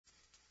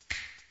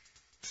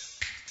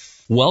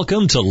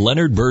Welcome to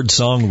Leonard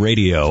Birdsong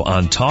Radio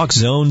on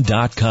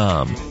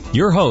TalkZone.com.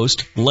 Your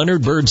host,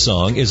 Leonard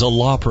Birdsong, is a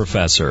law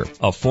professor,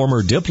 a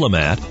former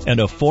diplomat, and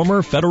a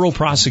former federal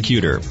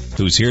prosecutor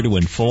who's here to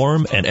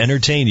inform and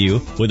entertain you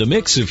with a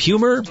mix of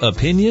humor,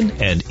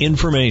 opinion, and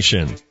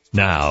information.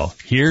 Now,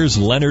 here's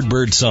Leonard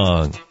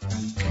Birdsong.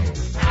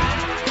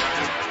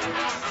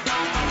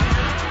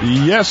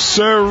 Yes,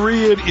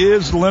 sirree, it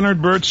is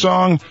Leonard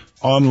Birdsong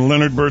on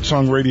Leonard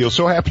Birdsong Radio.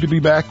 So happy to be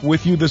back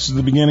with you. This is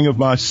the beginning of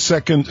my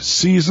second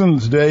season.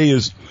 Today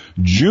is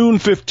June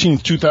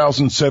 15th,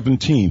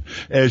 2017.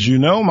 As you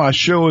know, my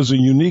show is a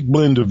unique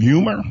blend of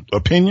humor,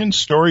 opinion,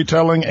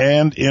 storytelling,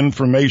 and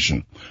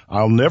information.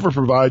 I'll never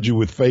provide you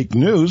with fake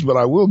news, but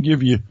I will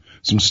give you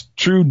some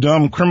true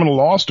dumb criminal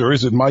law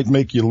stories that might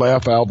make you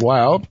laugh out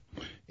loud.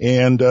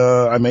 And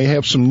I may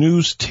have some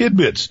news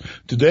tidbits.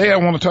 Today I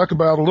want to talk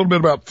about a little bit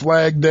about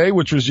Flag Day,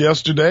 which was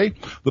yesterday,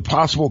 the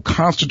possible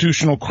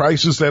constitutional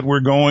crisis that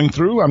we're going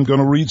through. I'm going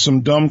to read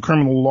some dumb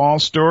criminal law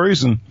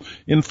stories and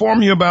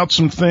inform you about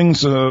some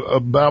things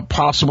about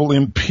possible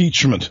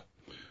impeachment.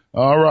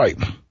 All right,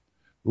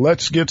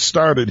 let's get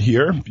started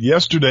here.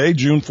 Yesterday,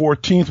 June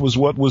 14th, was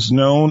what was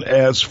known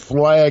as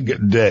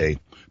Flag Day.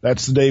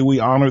 That's the day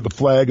we honor the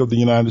flag of the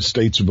United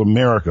States of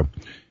America.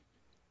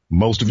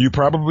 Most of you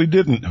probably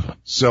didn't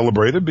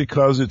celebrate it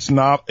because it's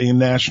not a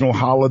national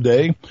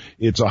holiday.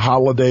 It's a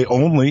holiday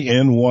only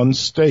in one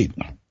state.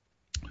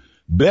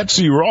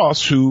 Betsy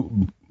Ross,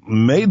 who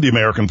made the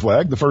American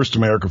flag, the first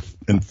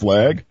American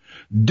flag,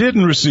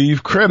 didn't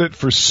receive credit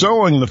for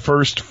sewing the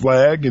first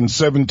flag in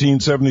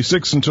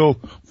 1776 until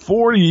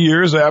 40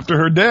 years after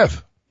her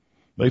death.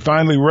 They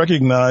finally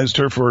recognized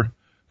her for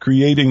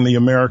creating the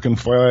American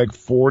flag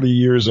 40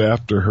 years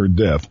after her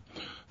death.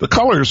 The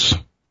colors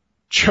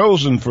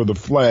chosen for the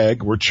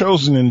flag were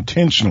chosen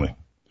intentionally.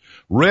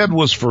 Red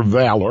was for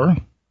valor,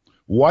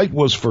 white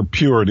was for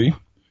purity,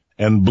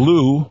 and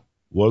blue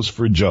was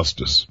for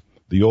justice.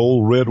 The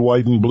old red,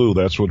 white, and blue,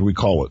 that's what we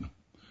call it.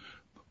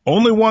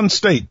 Only one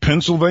state,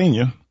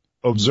 Pennsylvania,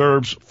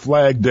 observes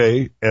Flag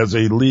Day as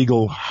a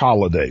legal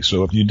holiday.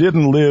 So if you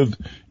didn't live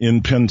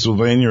in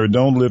Pennsylvania or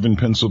don't live in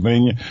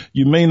Pennsylvania,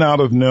 you may not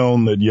have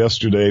known that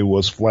yesterday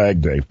was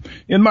Flag Day.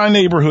 In my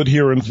neighborhood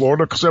here in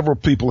Florida, several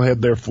people had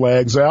their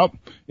flags out,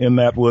 and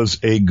that was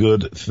a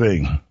good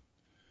thing.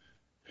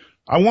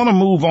 I want to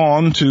move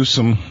on to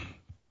some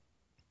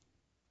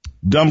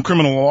dumb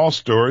criminal law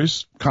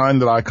stories,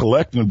 kind that I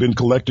collect and have been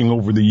collecting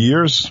over the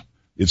years.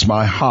 It's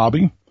my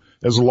hobby.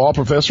 As a law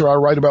professor, I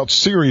write about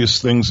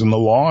serious things in the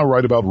law. I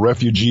write about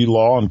refugee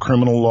law and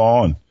criminal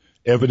law and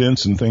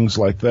evidence and things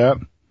like that.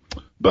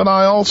 But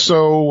I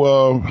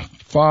also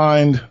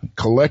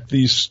collect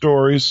these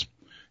stories,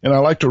 and I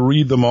like to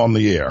read them on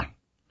the air.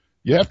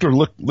 You have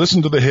to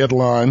listen to the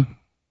headline.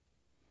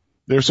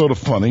 They're sort of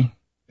funny.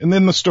 And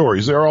then the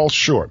stories, they're all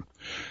short.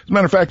 As a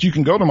matter of fact, you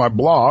can go to my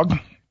blog,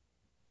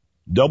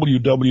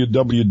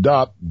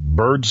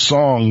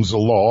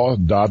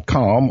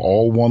 www.birdsongslaw.com,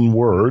 all one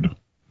word.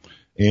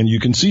 And you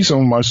can see some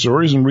of my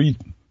stories and read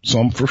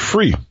some for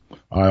free.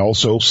 I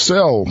also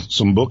sell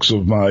some books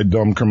of my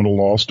dumb criminal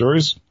law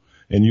stories,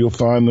 and you'll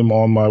find them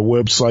on my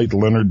website,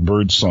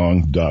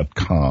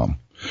 leonardbirdsong.com.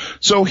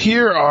 So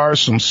here are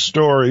some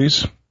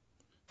stories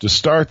to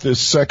start this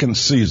second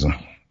season.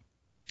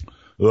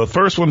 The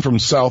first one from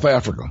South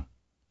Africa.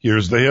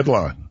 Here's the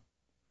headline.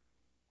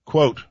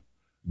 Quote,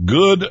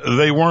 "Good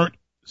they weren't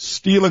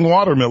stealing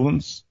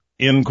watermelons,"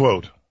 end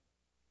quote.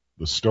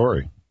 The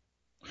story.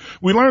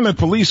 We learn that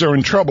police are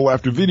in trouble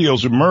after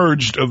videos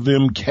emerged of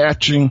them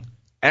catching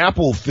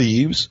apple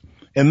thieves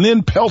and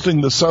then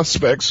pelting the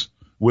suspects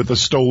with the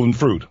stolen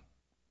fruit.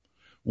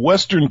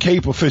 Western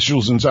Cape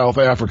officials in South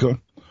Africa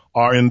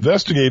are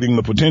investigating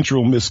the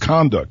potential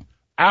misconduct.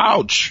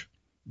 Ouch!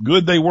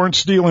 Good they weren't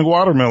stealing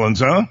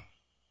watermelons, huh?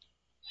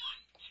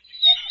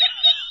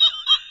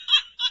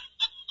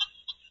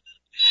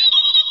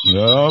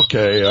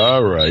 Okay,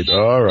 all right.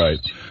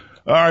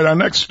 All right, our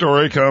next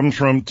story comes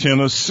from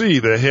Tennessee.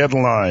 The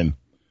headline,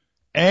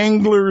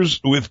 "Anglers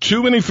with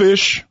too many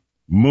fish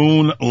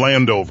moon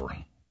Landover."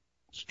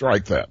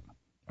 Strike that.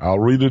 I'll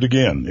read it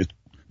again.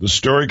 The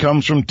story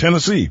comes from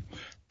Tennessee.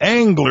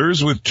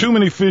 "Anglers with too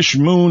many fish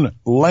moon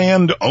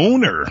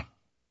landowner."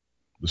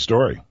 The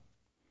story.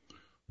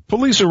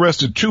 Police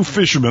arrested 2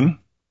 fishermen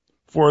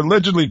for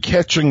allegedly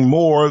catching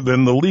more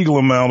than the legal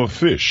amount of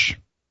fish.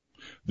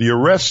 The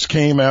arrests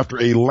came after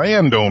a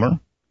landowner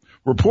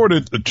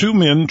reported the 2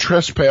 men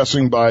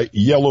trespassing by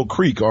Yellow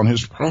Creek on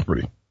his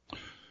property.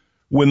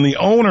 When the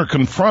owner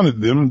confronted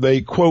them,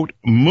 they, quote,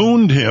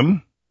 mooned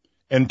him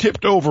and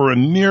tipped over a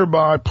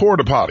nearby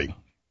porta potty.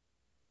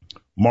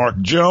 Mark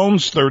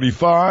Jones,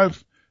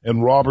 35,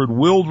 and Robert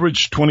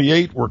Wildridge,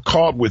 28, were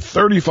caught with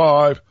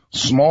 35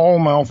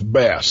 smallmouth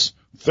bass,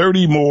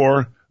 30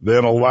 more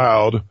than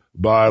allowed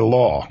by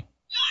law.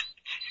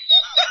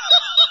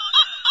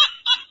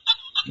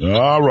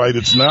 All right,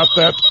 it's not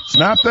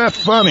that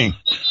funny.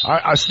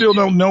 I still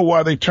don't know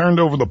why they turned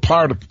over the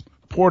porta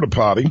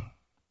potty.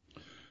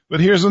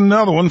 But here's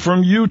another one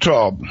from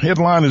Utah.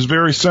 Headline is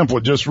very simple.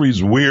 It just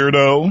reads,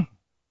 "Weirdo."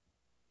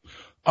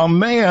 A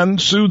man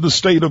sued the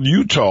state of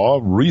Utah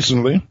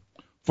recently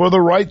for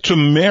the right to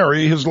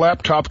marry his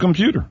laptop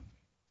computer.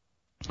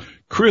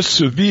 Chris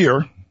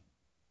Sevier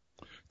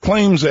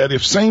claims that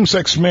if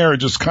same-sex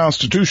marriage is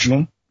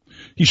constitutional,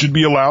 he should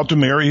be allowed to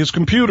marry his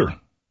computer.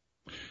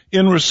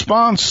 In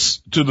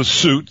response to the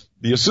suit,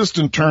 the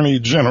Assistant Attorney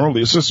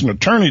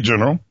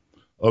General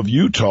of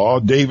Utah,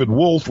 David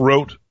Wolf,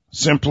 wrote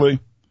simply,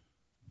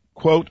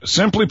 quote,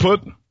 "Simply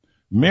put,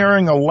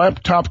 marrying a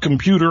laptop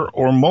computer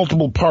or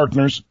multiple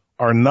partners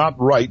are not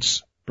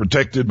rights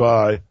protected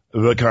by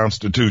the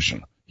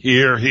Constitution."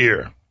 Hear,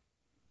 hear.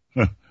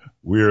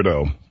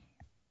 Weirdo.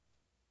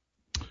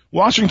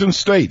 Washington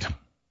State.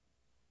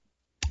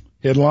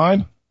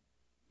 Headline,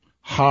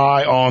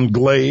 high on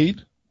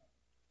Glade.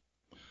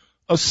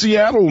 A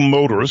Seattle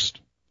motorist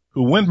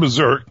who went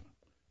berserk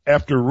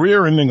after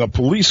rear-ending a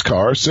police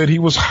car said he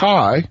was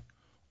high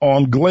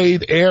on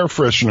Glade air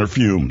freshener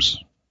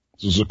fumes.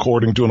 This is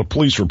according to a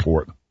police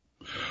report.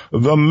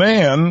 The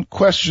man,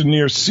 questioned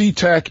near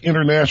SeaTac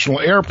International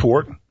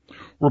Airport,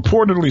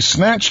 reportedly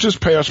snatched his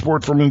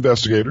passport from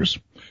investigators.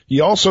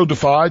 He also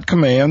defied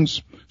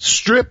commands,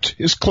 stripped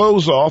his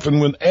clothes off, and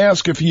when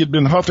asked if he had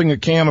been huffing a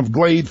can of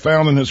Glade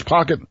found in his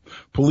pocket,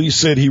 police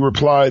said he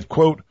replied,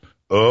 quote,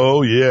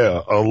 "Oh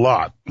yeah, a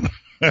lot."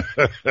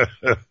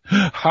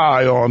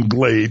 High on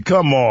Glade,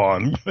 come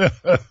on.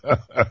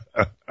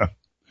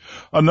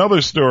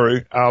 Another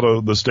story out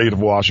of the state of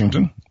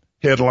Washington.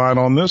 Headline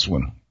on this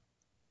one,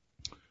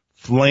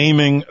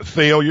 flaming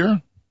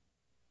failure.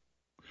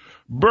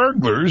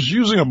 Burglars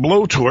using a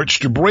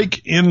blowtorch to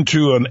break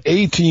into an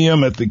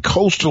ATM at the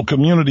Coastal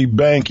Community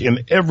Bank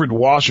in Everett,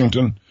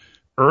 Washington,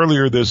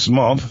 earlier this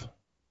month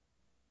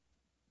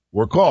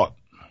were caught.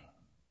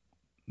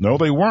 No,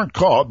 they weren't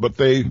caught, but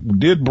they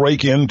did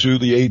break into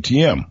the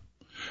ATM.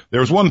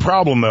 There was one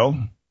problem, though.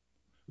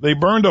 They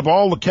burned up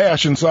all the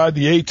cash inside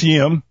the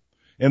ATM,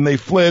 and they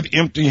fled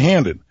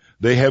empty-handed.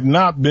 They have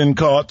not been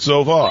caught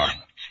so far.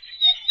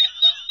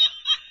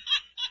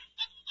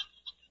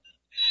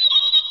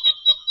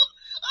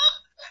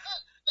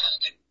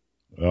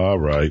 All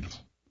right.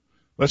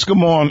 Let's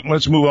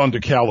move on to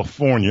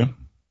California.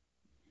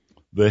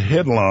 The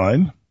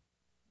headline,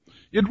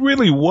 it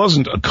really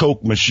wasn't a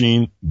Coke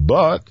machine,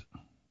 but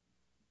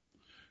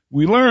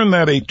we learned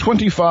that a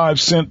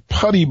 25-cent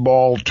putty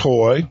ball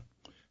toy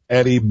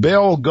at a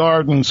Bell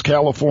Gardens,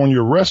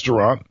 California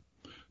restaurant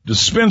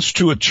dispensed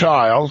to a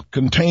child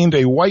contained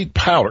a white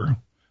powder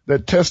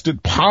that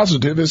tested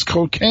positive as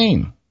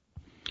cocaine.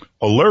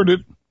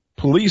 Alerted,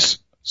 police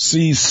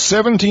seized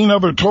 17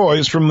 other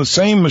toys from the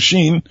same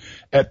machine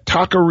at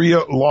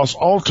Taqueria Los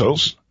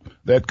Altos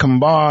that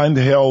combined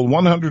held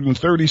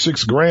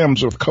 136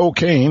 grams of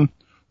cocaine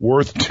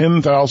worth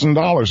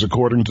 $10,000,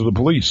 according to the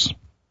police.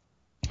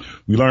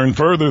 We learned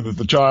further that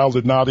the child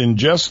did not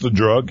ingest the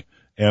drug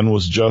and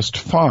was just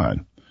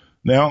fine.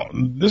 Now,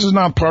 this is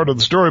not part of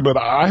the story, but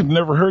I've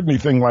never heard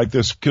anything like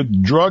this.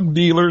 Could drug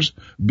dealers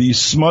be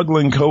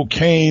smuggling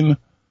cocaine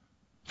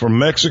from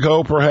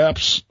Mexico,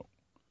 perhaps,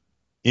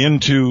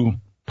 into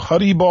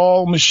putty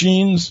ball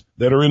machines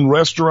that are in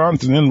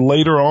restaurants, and then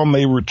later on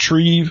they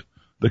retrieve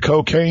the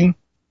cocaine?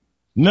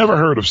 Never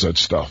heard of such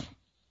stuff.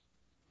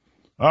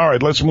 All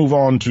right, let's move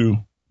on to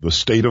the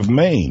state of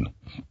Maine.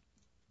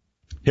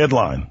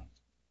 Headline,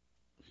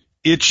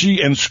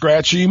 itchy and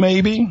scratchy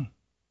maybe?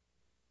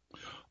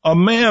 A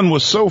man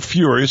was so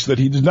furious that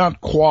he did not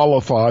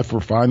qualify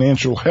for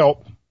financial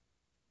help.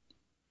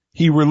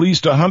 He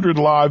released 100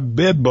 live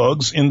bed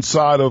bugs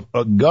inside of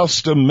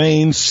Augusta,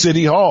 Maine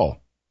City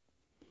Hall.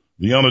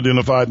 The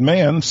unidentified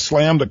man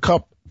slammed a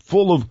cup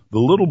full of the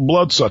little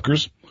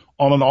bloodsuckers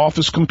on an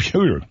office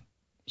computer.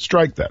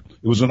 Strike that.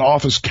 It was an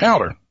office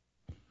counter,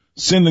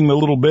 sending the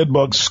little bed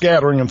bugs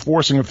scattering and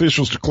forcing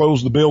officials to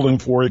close the building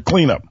for a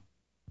cleanup.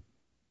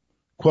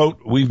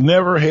 Quote, "We've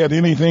never had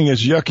anything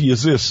as yucky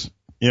as this,"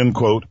 end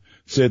quote,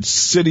 said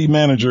city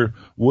manager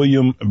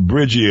William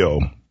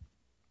Briggio.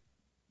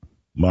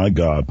 My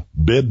God,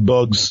 bed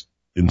bugs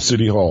in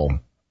City Hall.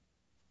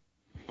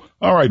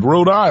 All right,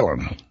 Rhode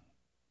Island.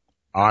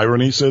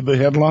 Irony, said the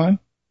headline.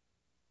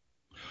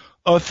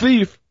 A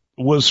thief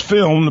was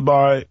filmed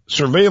by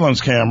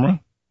surveillance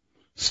camera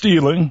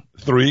stealing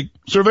 3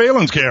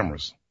 surveillance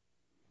cameras.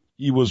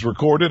 He was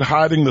recorded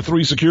hiding the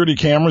 3 security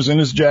cameras in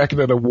his jacket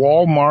at a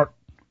Walmart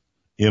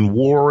in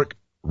Warwick,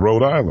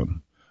 Rhode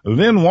Island,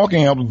 then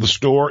walking out of the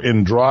store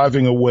and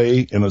driving away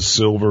in a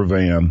silver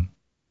van.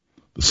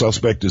 The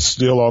suspect is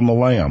still on the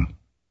lam.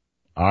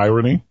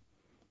 Irony,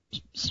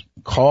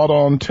 caught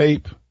on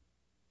tape.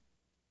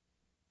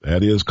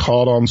 That is,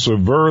 caught on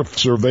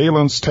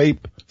surveillance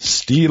tape,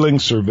 stealing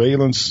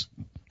surveillance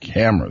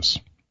cameras.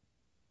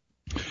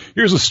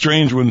 Here's a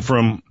strange one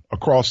from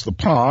across the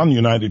pond,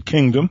 United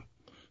Kingdom.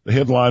 The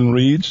headline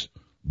reads,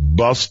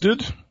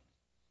 Busted.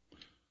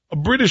 A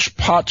British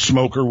pot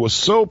smoker was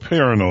so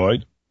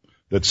paranoid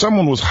that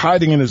someone was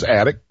hiding in his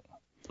attic.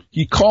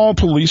 He called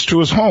police to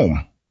his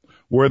home,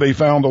 where they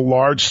found a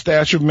large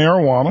stash of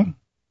marijuana.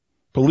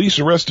 Police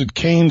arrested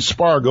Kane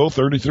Spargo,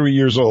 33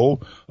 years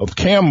old, of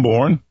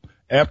Camborne,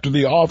 after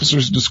the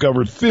officers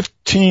discovered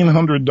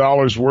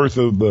 $1,500 worth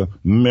of the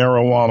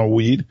marijuana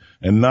weed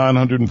and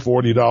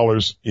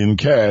 $940 in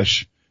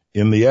cash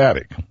in the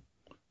attic.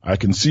 I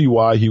can see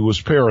why he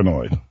was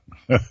paranoid.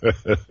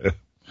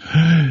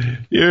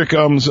 Here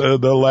comes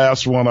the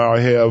last one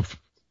I have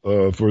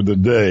for the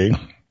day.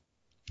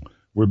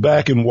 We're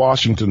back in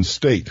Washington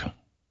State.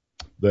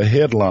 The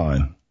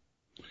headline,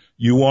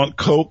 you want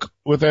Coke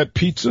with that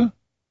pizza?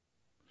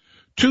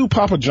 Two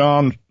Papa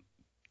John's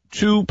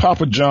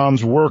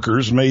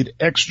workers made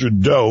extra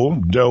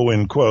dough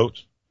in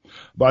quotes,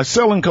 by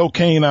selling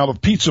cocaine out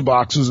of pizza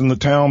boxes in the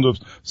town of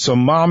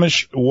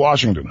Sammamish,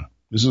 Washington.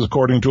 This is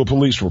according to a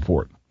police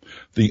report.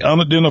 The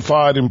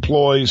unidentified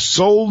employees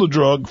sold the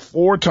drug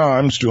 4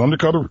 times to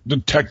undercover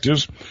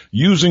detectives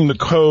using the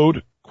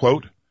code,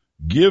 quote,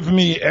 give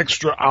me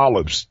extra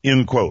olives,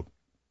 end quote.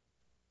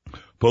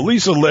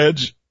 Police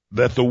allege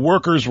that the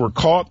workers were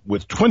caught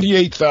with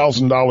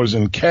 $28,000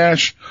 in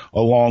cash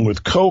along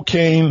with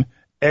cocaine,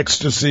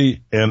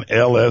 ecstasy, and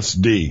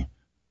LSD.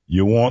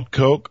 You want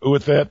Coke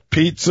with that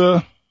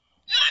pizza?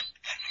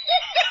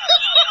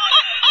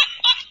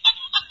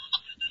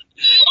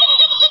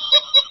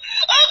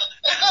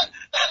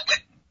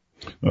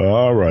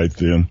 All right,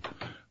 then.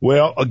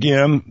 Well,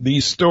 again,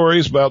 these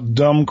stories about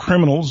dumb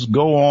criminals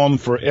go on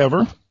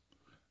forever.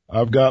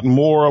 I've got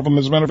more of them.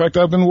 As a matter of fact,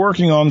 I've been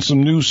working on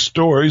some new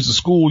stories. The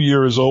school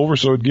year is over,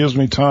 so it gives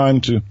me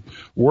time to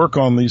work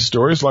on these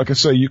stories. Like I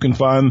say, you can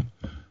find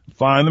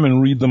them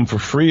and read them for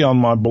free on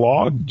my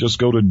blog. Just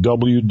go to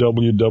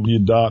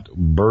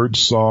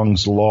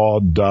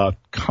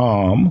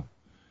www.birdsongslaw.com,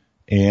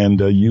 and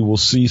you will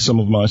see some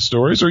of my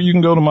stories. Or you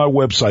can go to my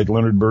website,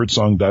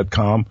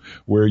 leonardbirdsong.com,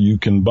 where you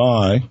can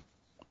buy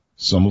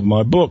some of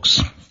my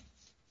books.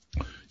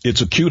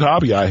 It's a cute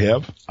hobby I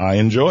have. I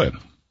enjoy it.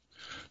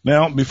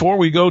 Now, before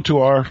we go to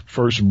our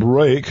first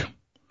break,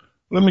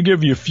 let me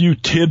give you a few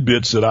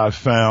tidbits that I've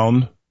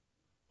found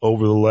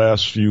over the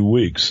last few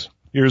weeks.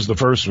 Here's the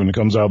first one. It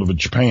comes out of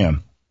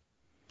Japan.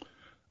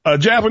 A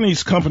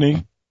Japanese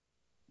company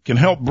can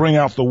help bring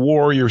out the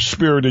warrior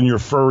spirit in your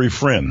furry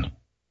friend.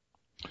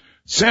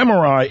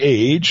 Samurai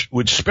Age,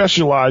 which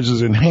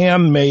specializes in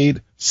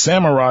handmade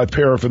samurai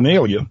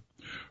paraphernalia,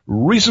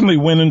 recently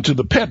went into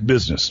the pet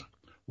business,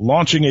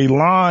 launching a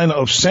line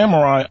of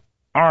samurai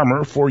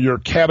armor for your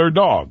cat or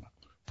dog.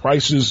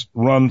 Prices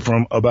run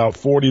from about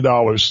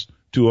 $40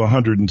 to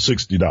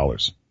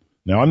 $160.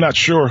 Now, I'm not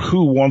sure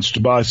who wants to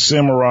buy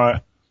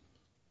samurai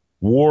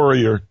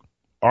warrior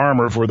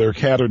armor for their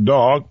cat or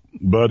dog,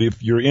 but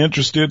if you're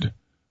interested,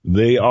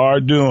 they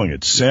are doing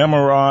it.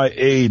 Samurai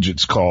Age,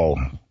 it's called.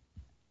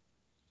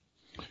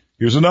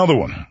 Here's another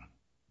one.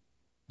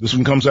 This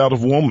one comes out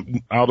of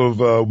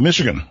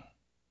Michigan.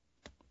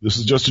 This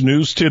is just a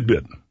news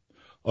tidbit.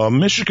 A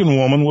Michigan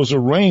woman was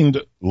arraigned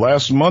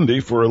last Monday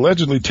for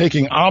allegedly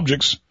taking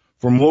objects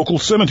from local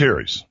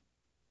cemeteries.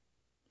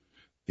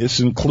 This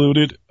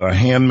included a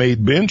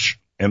handmade bench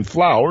and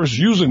flowers,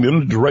 using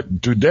them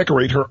to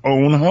decorate her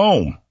own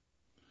home.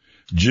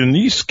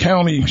 Genesee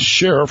County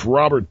Sheriff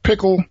Robert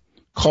Pickle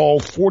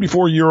called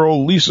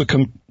 44-year-old Lisa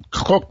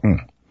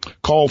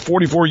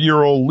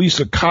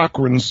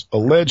Cochran's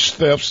alleged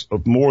thefts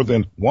of more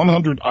than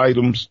 100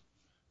 items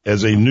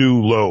as a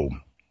new low.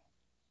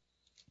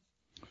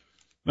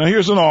 Now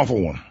here's an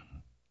awful one.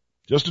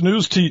 Just a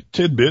news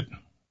tidbit.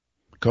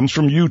 Comes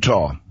from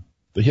Utah.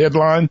 The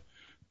headline,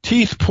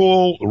 Teeth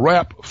Pull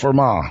Rap for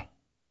Ma.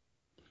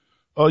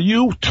 A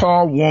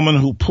Utah woman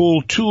who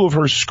pulled 2 of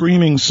her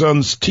screaming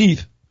son's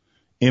teeth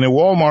in a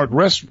Walmart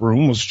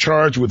restroom was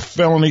charged with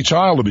felony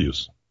child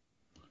abuse.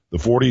 The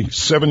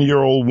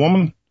 47-year-old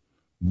woman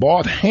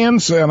bought hand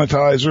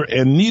sanitizer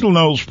and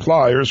needle-nose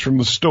pliers from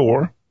the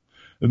store,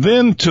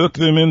 then took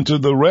them into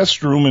the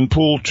restroom and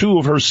pulled 2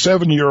 of her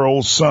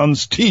 7-year-old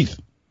son's teeth.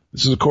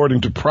 This is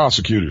according to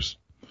prosecutors.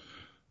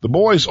 The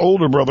boy's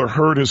older brother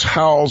heard his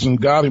howls and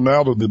got him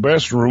out of the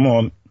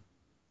restroom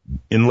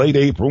in late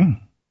April.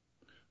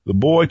 The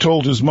boy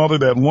told his mother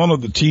that one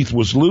of the teeth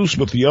was loose,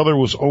 but the other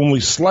was only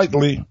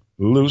slightly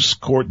loose,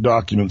 court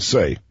documents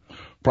say.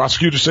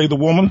 Prosecutors say the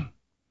woman,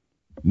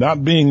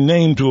 not being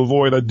named to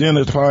avoid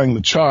identifying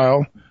the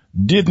child,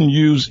 didn't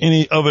use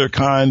any other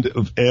kind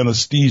of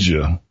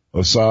anesthesia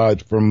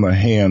aside from the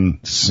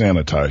hand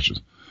sanitizers.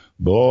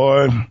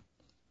 Boy,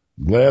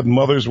 glad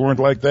mothers weren't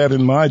like that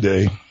in my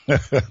day.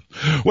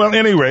 Well, at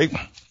any rate,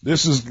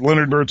 this is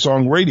Leonard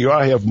Birdsong Radio.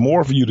 I have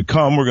more for you to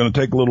come. We're going to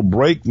take a little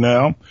break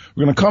now.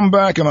 We're going to come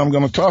back, and I'm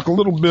going to talk a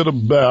little bit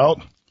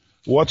about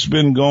what's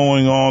been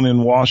going on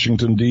in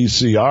Washington,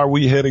 D.C. Are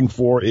we heading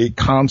for a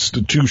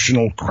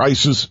constitutional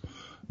crisis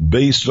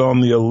based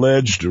on the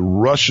alleged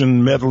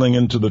Russian meddling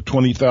into the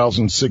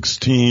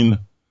 2016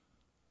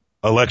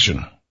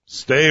 election?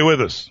 Stay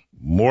with us.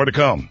 More to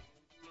come.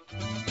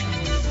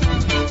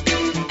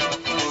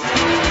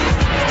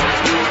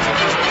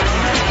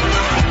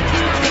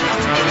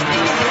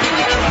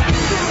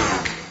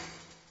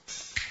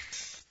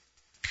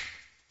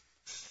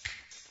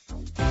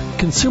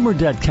 Consumer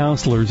Debt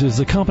Counselors is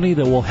the company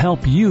that will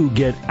help you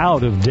get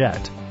out of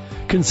debt.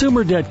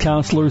 Consumer Debt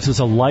Counselors is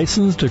a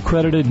licensed,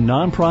 accredited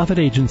nonprofit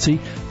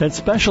agency that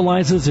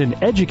specializes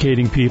in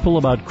educating people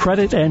about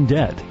credit and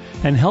debt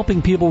and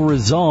helping people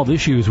resolve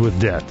issues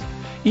with debt,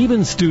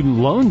 even student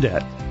loan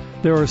debt.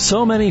 There are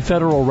so many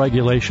federal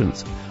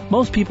regulations.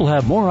 Most people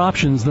have more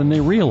options than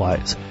they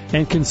realize,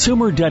 and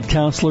Consumer Debt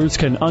Counselors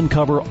can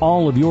uncover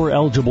all of your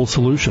eligible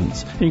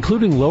solutions,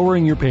 including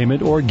lowering your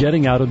payment or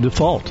getting out of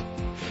default.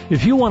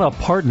 If you want a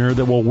partner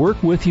that will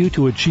work with you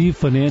to achieve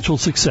financial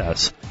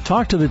success,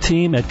 talk to the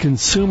team at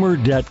Consumer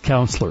Debt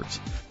Counselors.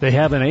 They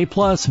have an A+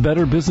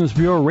 Better Business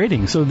Bureau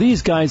rating, so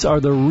these guys are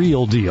the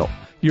real deal.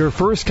 Your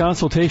first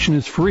consultation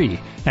is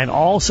free, and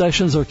all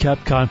sessions are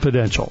kept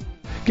confidential.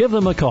 Give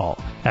them a call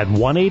at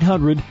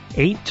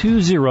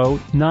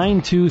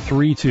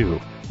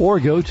 1-800-820-9232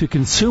 or go to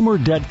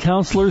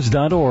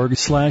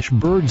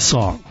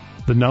consumerdebtcounselors.org/birdsong.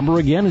 The number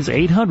again is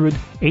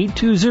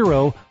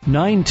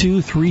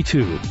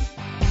 800-820-9232.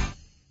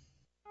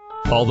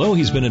 Although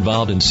he's been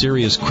involved in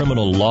serious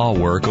criminal law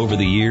work over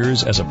the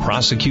years as a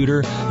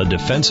prosecutor, a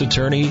defense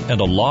attorney,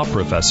 and a law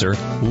professor,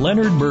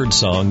 Leonard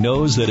Birdsong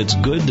knows that it's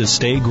good to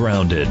stay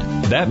grounded.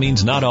 That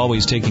means not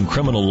always taking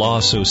criminal law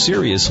so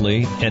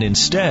seriously, and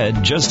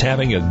instead just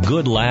having a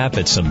good laugh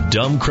at some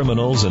dumb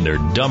criminals and their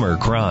dumber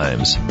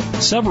crimes.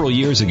 Several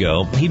years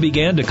ago, he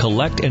began to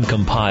collect and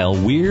compile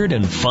weird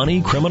and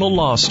funny criminal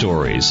law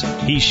stories.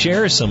 He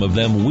shares some of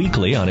them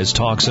weekly on his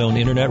TalkZone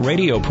internet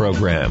radio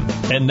program.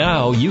 And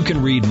now you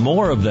can read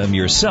more of them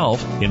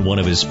yourself in one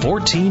of his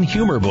 14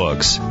 humor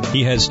books.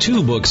 He has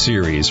 2 book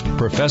series,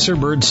 Professor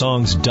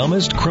Birdsong's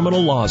Dumbest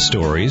Criminal Law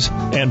Stories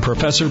and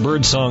Professor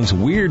Birdsong's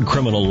Weird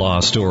Criminal Law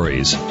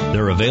Stories.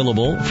 They're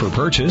available for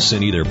purchase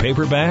in either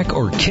paperback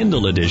or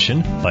Kindle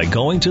edition by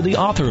going to the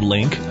author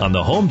link on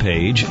the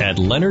homepage at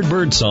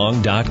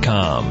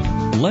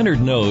leonardbirdsong.com.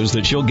 Leonard knows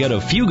that you'll get a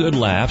few good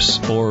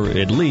laughs, or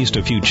at least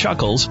a few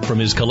chuckles, from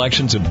his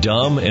collections of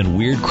dumb and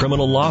weird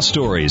criminal law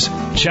stories.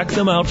 Check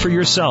them out for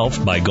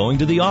yourself by going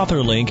to the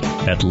author link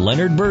at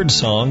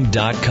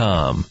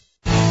leonardbirdsong.com.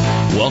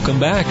 Welcome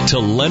back to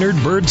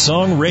Leonard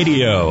Birdsong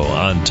Radio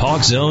on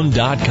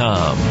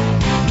TalkZone.com.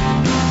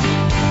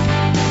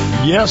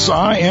 Yes,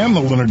 I am the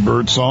Leonard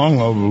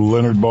Birdsong of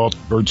Leonard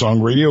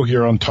Birdsong Radio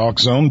here on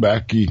TalkZone.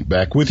 Back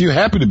with you.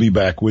 Happy to be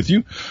back with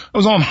you. I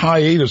was on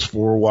hiatus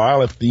for a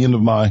while at the end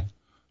of my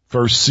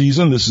first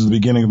season. This is the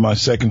beginning of my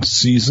second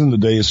season. The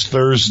day is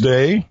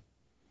Thursday,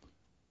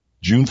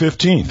 June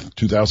 15th,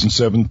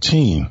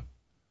 2017.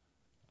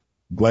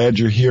 Glad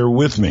you're here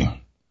with me.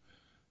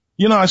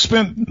 You know, I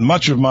spent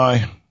much of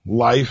my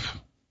life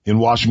in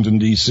Washington,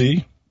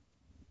 D.C.,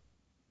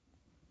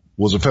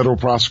 was a federal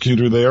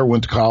prosecutor there,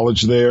 went to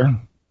college there,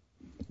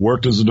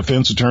 worked as a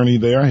defense attorney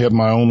there, had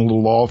my own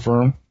little law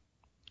firm.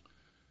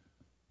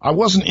 I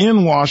wasn't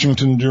in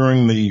Washington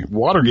during the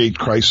Watergate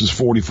crisis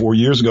 44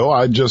 years ago.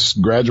 I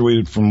just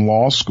graduated from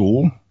law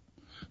school,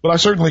 but I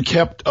certainly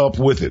kept up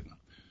with it.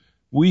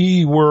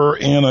 We were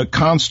in a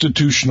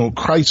constitutional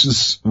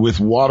crisis with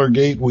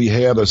Watergate. We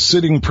had a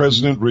sitting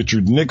president,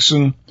 Richard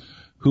Nixon,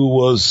 who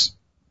was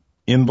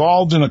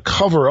involved in a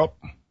cover-up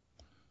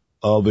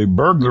of a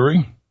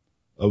burglary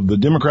of the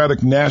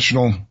Democratic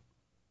National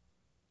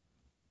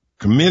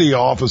Committee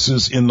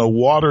offices in the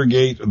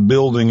Watergate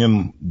building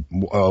in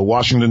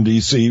Washington,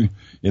 D.C. in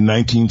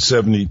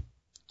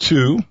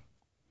 1972.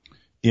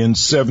 In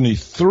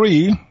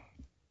 73,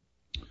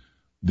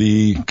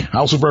 the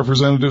House of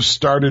Representatives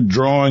started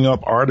drawing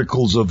up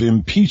articles of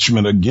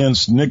impeachment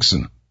against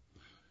Nixon.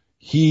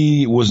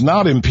 He was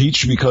not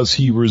impeached because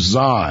he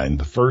resigned,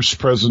 the first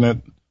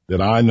president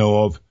that I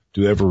know of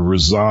to ever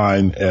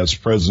resign as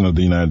president of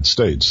the United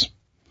States.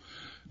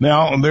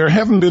 Now, there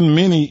haven't been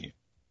many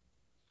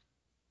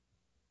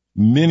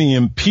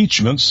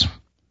impeachments.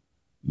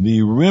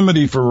 The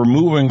remedy for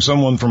removing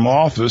someone from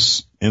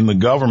office in the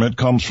government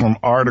comes from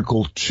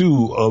Article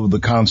 2 of the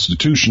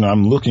Constitution.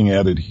 I'm looking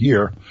at it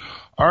here.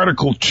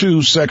 Article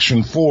 2,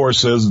 Section 4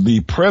 says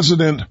the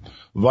President,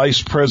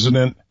 Vice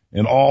President,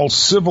 and all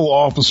civil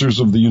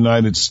officers of the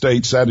United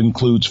States, that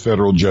includes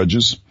federal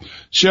judges,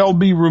 shall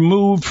be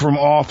removed from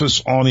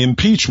office on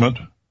impeachment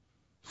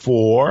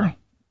for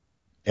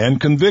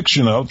and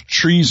conviction of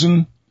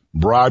treason,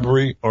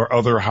 bribery, or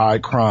other high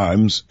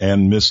crimes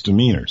and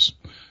misdemeanors.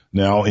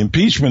 Now,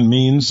 impeachment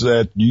means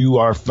that you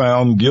are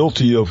found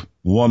guilty of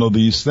one of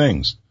these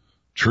things: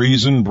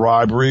 treason,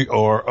 bribery,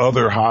 or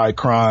other high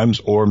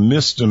crimes or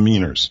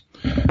misdemeanors.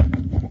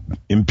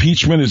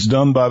 Impeachment is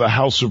done by the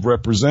House of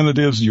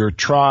Representatives. Your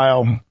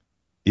trial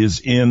is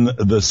in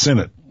the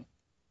Senate.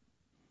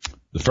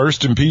 The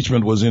first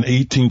impeachment was in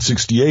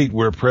 1868,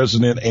 where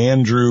President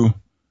Andrew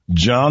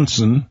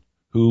Johnson,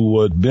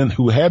 who had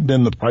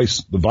been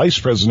the vice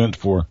president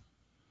for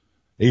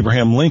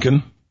Abraham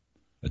Lincoln,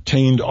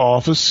 attained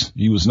office.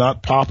 He was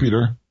not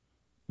popular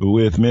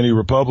with many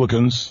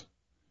Republicans.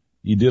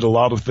 He did a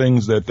lot of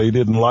things that they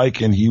didn't like,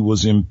 and he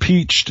was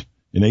impeached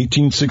in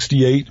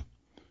 1868.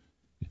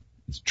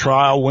 His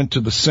trial went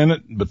to the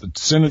Senate, but the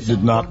Senate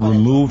did not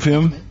remove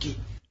him.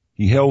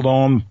 He held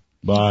on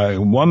by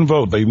one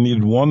vote. They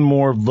needed one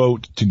more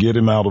vote to get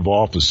him out of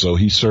office, so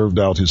he served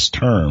out his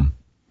term.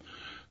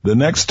 The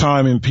next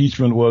time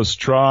impeachment was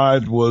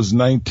tried was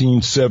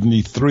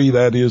 1973.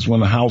 That is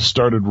when the House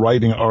started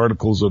writing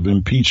articles of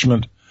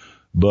impeachment.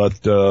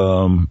 But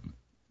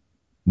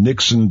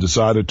Nixon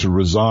decided to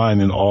resign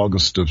in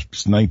August of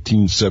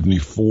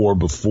 1974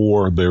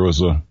 before there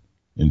was a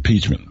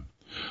impeachment.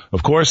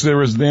 Of course, there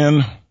was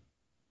then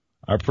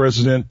our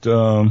President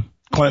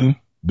Clinton,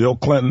 Bill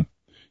Clinton.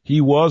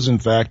 He was, in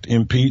fact,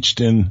 impeached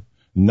in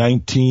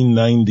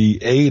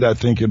 1998, I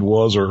think it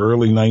was, or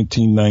early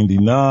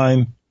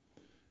 1999.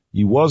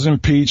 He was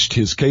impeached.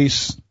 His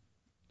case,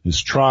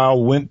 his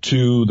trial went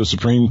to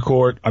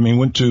the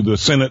went to the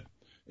Senate,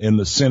 and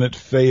the Senate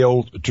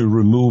failed to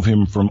remove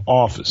him from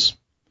office.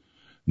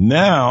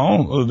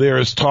 Now there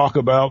is talk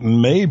about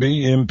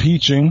maybe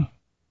impeaching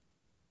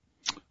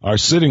our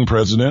sitting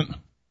president,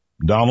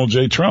 Donald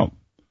J. Trump.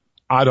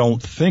 I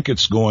don't think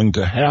it's going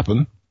to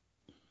happen.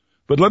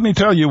 But let me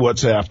tell you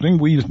what's happening.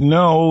 We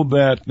know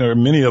that, or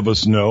many of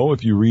us know,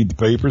 if you read the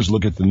papers,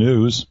 look at the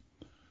news,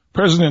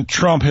 President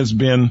Trump has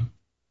been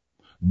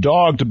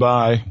dogged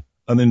by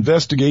an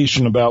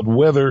investigation about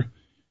whether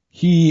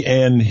he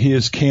and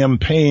his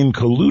campaign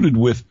colluded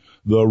with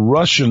the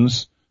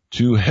Russians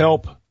to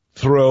help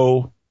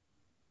throw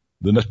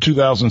the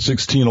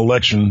 2016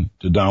 election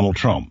to Donald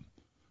Trump.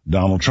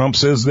 Donald Trump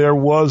says there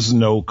was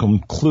no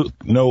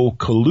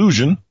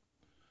collusion.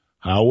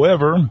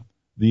 However,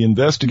 the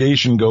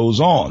investigation goes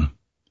on.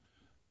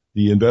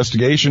 The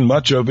investigation,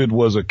 much of it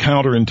was a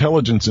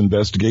counterintelligence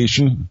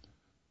investigation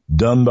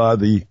done by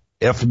the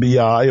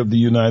FBI of the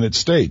United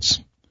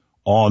States.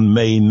 On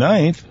May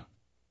 9th,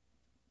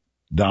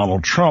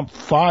 Donald Trump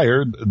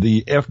fired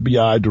the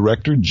FBI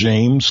director,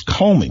 James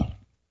Comey.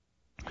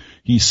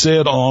 He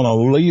said on a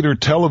later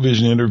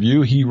television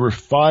interview he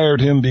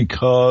fired him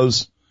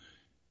because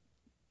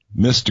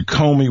Mr.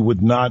 Comey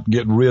would not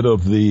get rid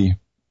of the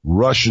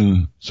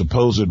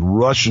supposed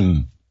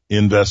Russian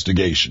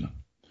investigation.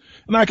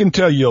 And I can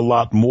tell you a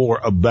lot more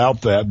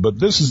about that, but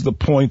this is the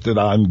point that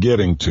I'm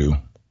getting to.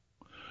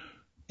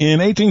 In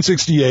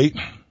 1868,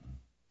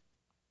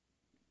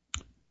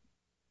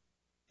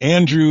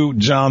 Andrew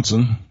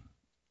Johnson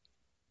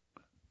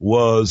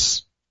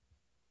was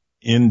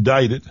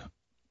indicted.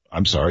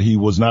 I'm sorry, he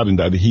was not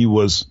indicted. He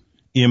was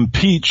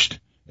impeached,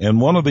 and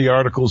one of the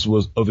articles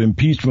of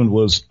impeachment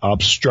was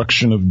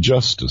obstruction of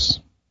justice.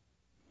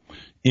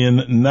 In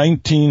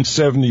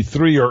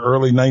 1973 or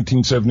early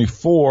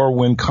 1974,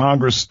 when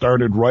Congress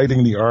started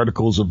writing the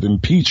articles of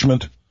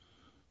impeachment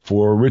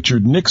for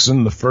Richard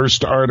Nixon, the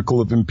first article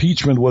of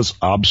impeachment was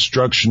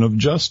obstruction of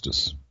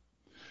justice.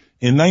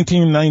 In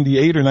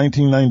 1998 or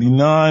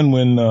 1999,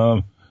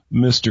 when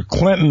Mr.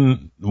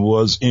 Clinton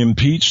was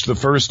impeached, the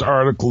first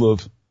article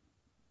of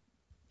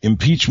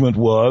impeachment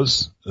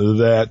was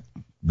that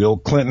Bill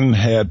Clinton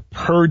had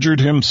perjured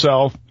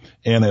himself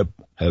and had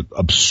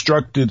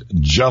obstructed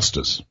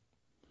justice.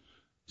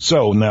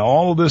 So now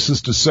all of this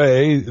is to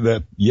say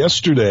that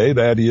yesterday,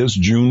 that is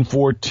June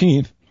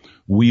 14th,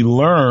 we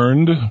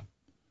learned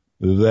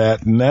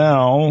that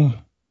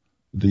now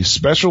the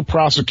special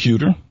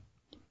prosecutor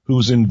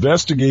who's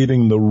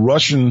investigating the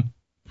Russian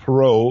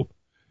probe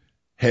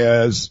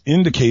has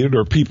indicated,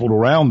 or people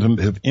around him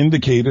have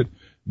indicated,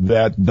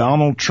 that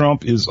Donald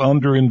Trump is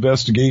under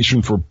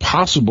investigation for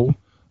possible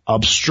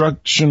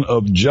obstruction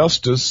of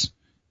justice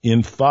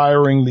in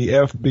firing the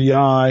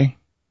FBI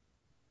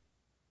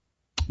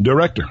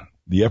director.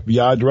 The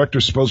FBI director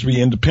is supposed to be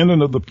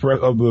independent of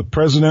the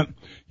president.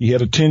 He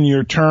had a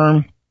 10-year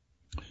term.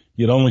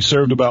 He had only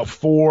served about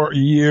 4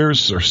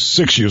 years, or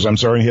 6 years, I'm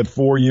sorry. He had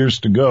 4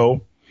 years to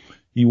go.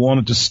 He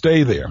wanted to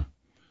stay there.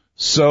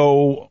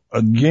 So,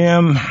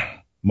 again,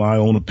 my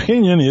own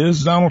opinion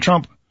is Donald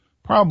Trump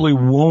probably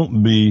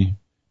won't be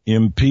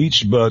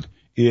impeached, but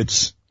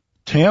it's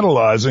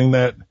tantalizing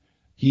that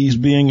he's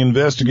being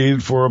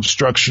investigated for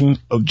obstruction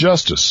of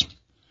justice.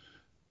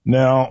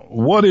 Now,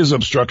 what is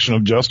obstruction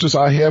of justice?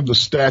 I have the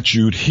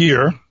statute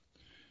here.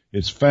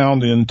 It's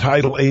found in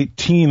Title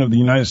 18 of the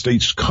United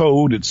States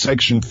Code. It's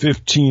Section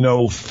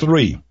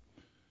 1503. It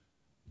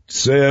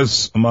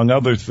says, among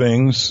other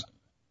things,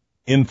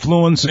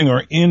 influencing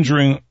or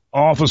injuring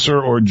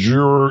officer or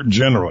juror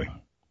generally.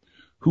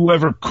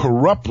 Whoever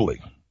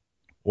corruptly,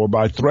 or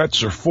by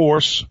threats or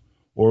force,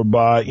 or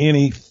by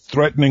any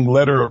threatening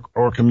letter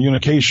or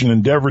communication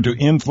endeavor to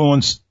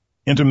influence,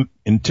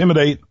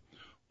 intimidate,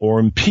 or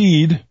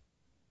impede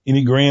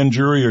any grand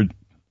jury or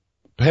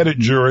petit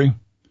jury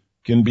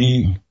can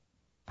be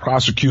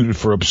prosecuted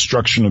for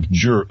obstruction of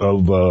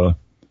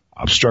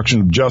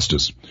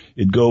justice.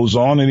 It goes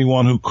on,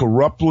 anyone who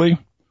corruptly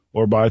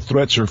or by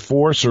threats or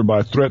force or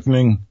by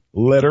threatening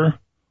letter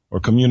or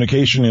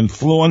communication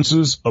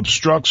influences,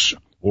 obstructs,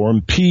 or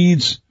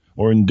impedes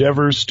or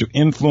endeavors to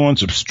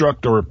influence,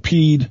 obstruct, or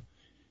impede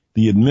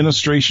the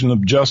administration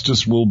of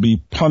justice will be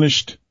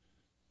punished,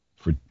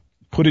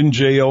 put in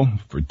jail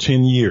for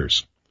 10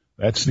 years.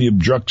 That's the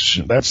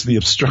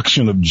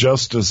obstruction of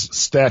justice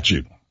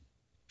statute.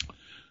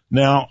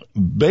 Now,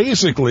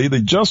 basically, the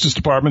Justice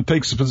Department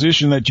takes the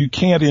position that you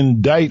can't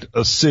indict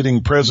a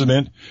sitting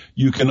president.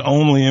 You can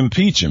only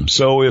impeach him.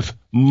 So if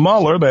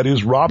Mueller, that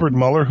is Robert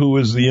Mueller, who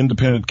is the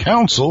independent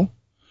counsel,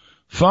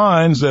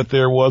 finds that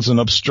there was an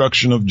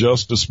obstruction of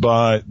justice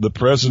by the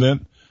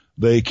president,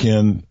 they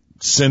can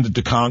send it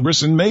to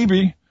Congress, and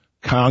maybe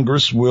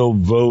Congress will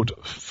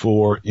vote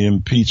for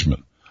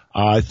impeachment.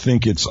 I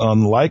think it's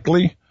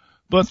unlikely,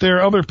 but there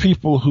are other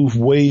people who've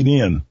weighed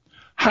in.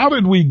 How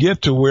did we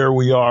get to where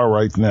we are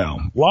right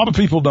now? A lot of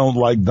people don't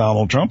like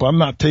Donald Trump. I'm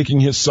not taking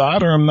his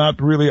side, or I'm not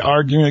really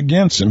arguing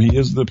against him. He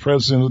is the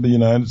president of the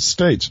United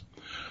States.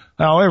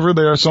 However,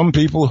 there are some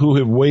people who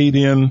have weighed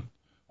in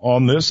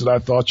on this that I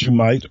thought you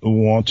might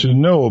want to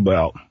know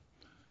about.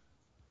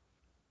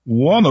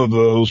 One of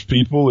those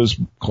people is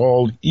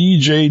called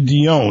E.J.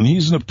 Dionne.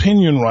 He's an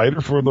opinion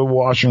writer for the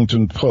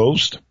Washington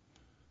Post.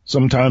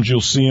 Sometimes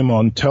you'll see him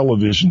on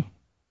television.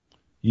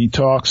 He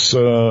talks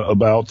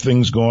about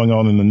things going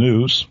on in the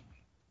news.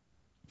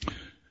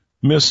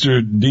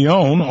 Mr.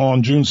 Dionne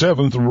on June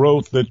 7th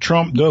wrote that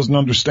Trump doesn't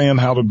understand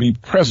how to be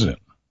president,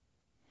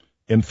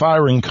 and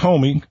firing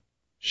Comey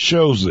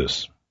shows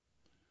this.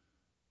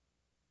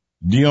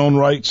 Dionne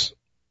writes,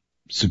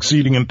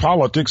 succeeding in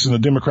politics in a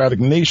democratic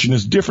nation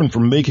is different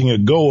from making a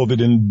go of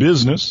it in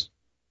business,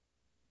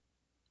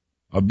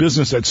 a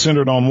business that's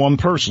centered on one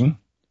person,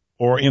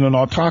 or in an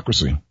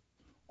autocracy.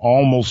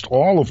 Almost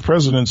all of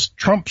President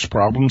Trump's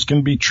problems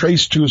can be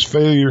traced to his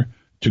failure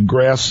to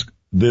grasp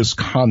this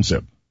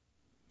concept.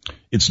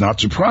 It's not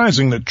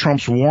surprising that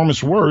Trump's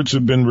warmest words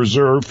have been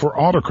reserved for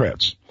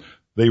autocrats.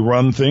 They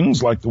run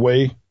things like the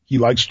way he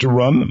likes to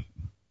run them.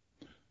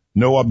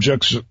 No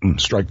obnoxious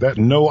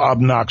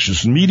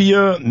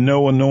media,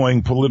 no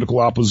annoying political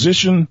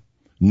opposition,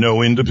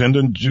 no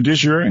independent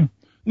judiciary,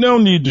 no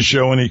need to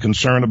show any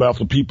concern about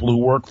the people who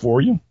work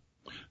for you.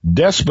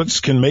 Despots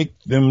can make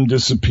them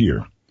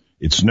disappear.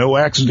 It's no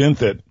accident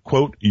that,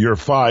 quote, "you're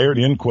fired,"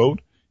 end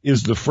quote,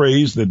 is the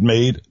phrase that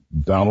made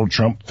Donald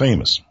Trump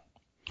famous.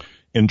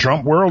 In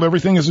Trump world,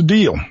 everything is a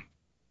deal.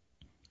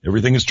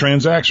 Everything is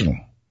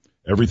transactional.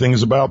 Everything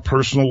is about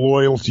personal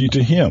loyalty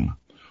to him.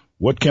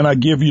 What can I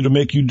give you to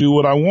make you do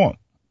what I want?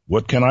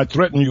 What can I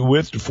threaten you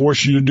with to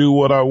force you to do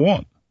what I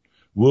want?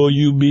 Will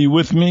you be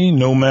with me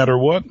no matter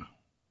what?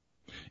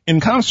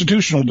 In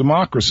constitutional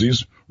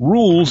democracies,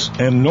 rules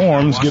and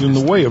norms get in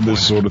the way of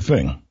this sort of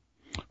thing.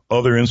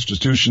 Other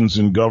institutions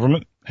in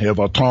government have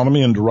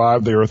autonomy and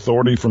derive their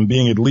authority from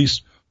being at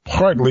least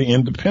partly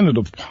independent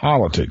of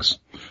politics.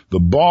 The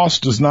boss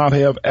does not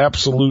have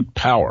absolute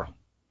power.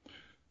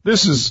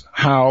 This is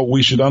how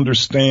we should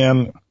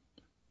understand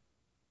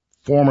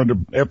former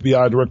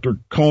FBI Director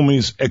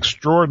Comey's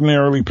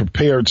extraordinarily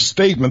prepared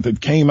statement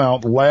that came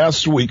out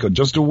last week, or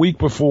just a week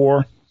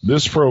before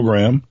this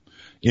program,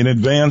 in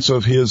advance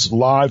of his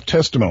live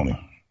testimony.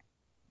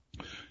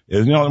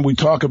 And, you know, we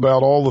talk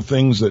about all the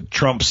things that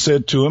Trump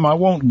said to him. I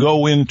won't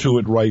go into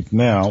it right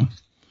now,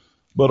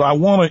 but I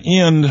want to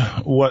end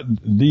what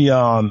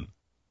Dionne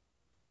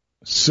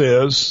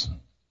says.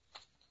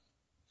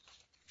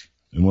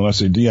 And when I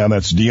say Dionne,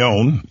 that's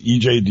Dionne,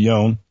 E.J.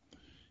 Dionne.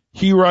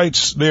 He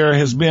writes,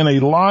 there's been a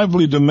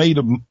lively debate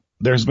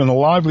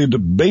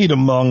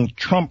among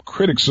Trump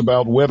critics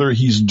about whether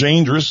he's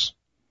dangerous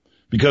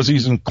because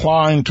he's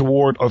inclined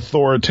toward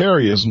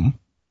authoritarianism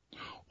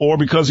or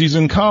because he's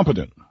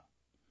incompetent.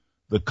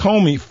 The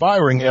Comey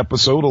firing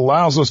episode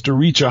allows us to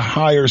reach a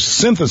higher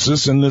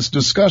synthesis in this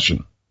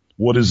discussion.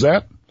 What is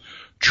that?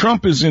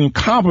 Trump is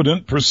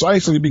incompetent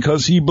precisely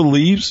because he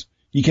believes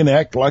he can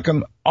act like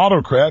an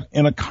autocrat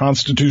in a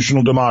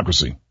constitutional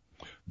democracy.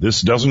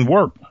 This doesn't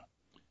work,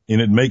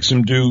 and it makes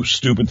him do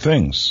stupid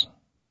things.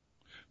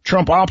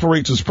 Trump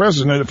operates as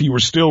president if he were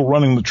still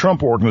running the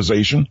Trump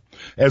Organization,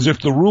 as if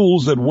the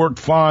rules that worked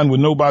fine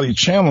when nobody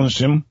challenged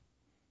him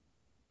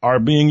are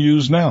being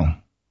used now.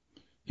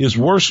 His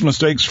worst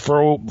mistakes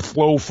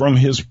flow from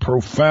his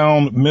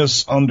profound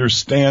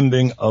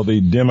misunderstanding of a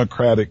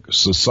democratic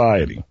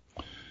society.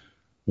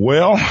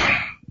 Well,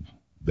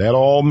 that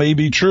all may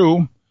be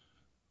true.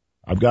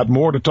 I've got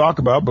more to talk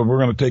about, but we're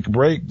going to take a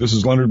break. This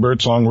is Leonard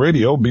Birdsong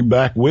Radio. Be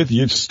back with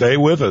you. Stay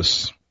with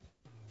us.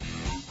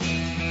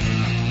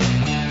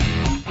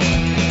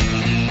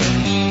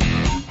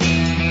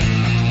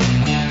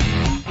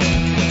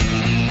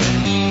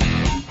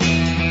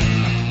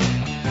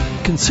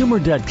 Consumer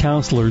Debt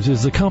Counselors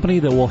is the company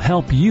that will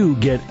help you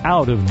get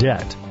out of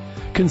debt.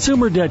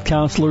 Consumer Debt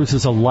Counselors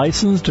is a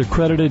licensed,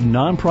 accredited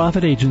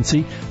nonprofit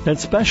agency that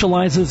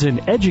specializes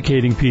in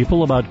educating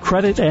people about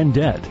credit and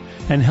debt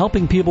and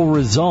helping people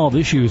resolve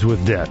issues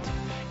with debt,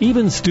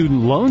 even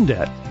student loan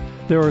debt.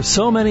 There are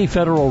so many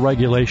federal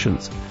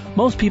regulations.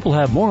 Most people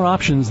have more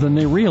options than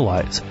they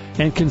realize,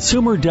 and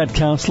Consumer Debt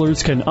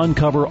Counselors can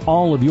uncover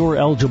all of your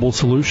eligible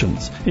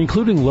solutions,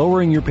 including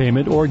lowering your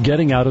payment or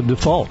getting out of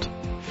default.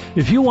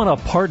 If you want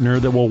a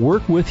partner that will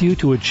work with you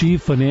to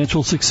achieve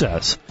financial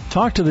success,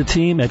 talk to the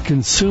team at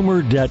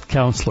Consumer Debt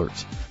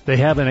Counselors. They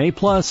have an A+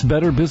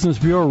 Better Business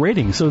Bureau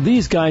rating, so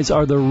these guys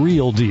are the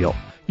real deal.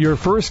 Your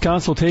first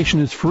consultation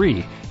is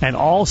free, and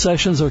all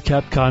sessions are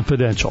kept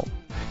confidential.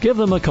 Give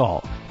them a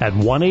call at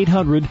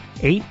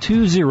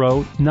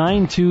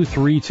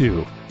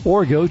 1-800-820-9232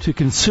 or go to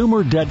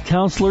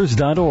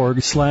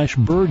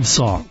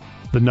consumerdebtcounselors.org/birdsong.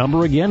 The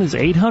number again is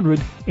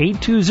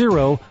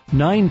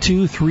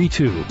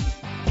 800-820-9232.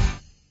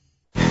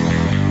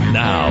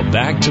 Now,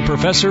 back to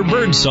Professor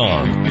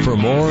Birdsong for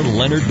more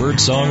Leonard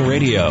Birdsong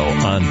Radio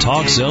on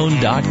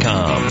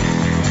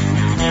TalkZone.com.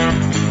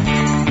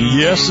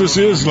 Yes, this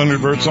is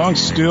Leonard Birdsong,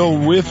 still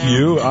with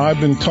you. I've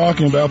been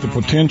talking about the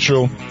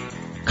potential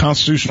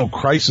constitutional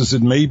crisis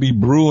that may be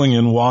brewing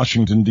in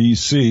Washington,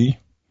 D.C.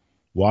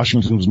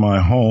 Washington's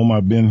my home.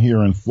 I've been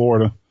here in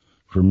Florida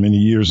for many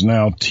years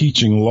now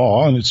teaching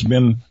law, and it's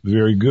been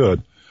very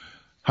good.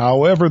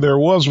 However, there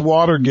was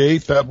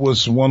Watergate. That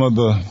was one of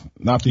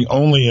not the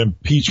only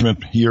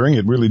impeachment hearing.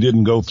 It really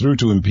didn't go through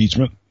to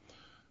impeachment.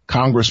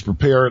 Congress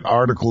prepared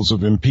articles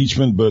of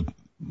impeachment, but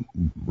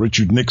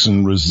Richard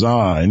Nixon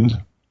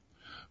resigned.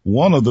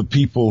 One of the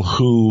people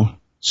who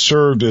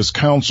served as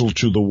counsel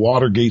to the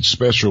Watergate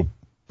special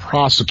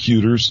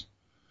prosecutors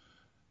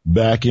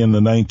back in the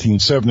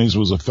 1970s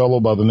was a fellow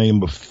by the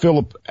name of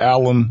Philip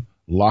Allen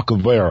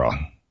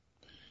Lacovera.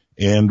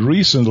 And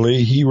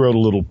recently he wrote a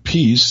little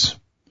piece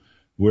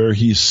where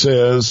he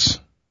says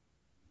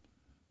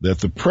that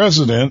the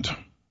president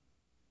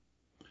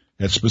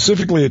had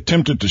specifically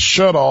attempted to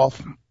shut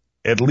off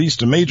at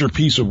least a major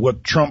piece of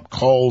what Trump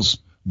calls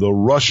the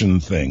Russian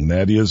thing.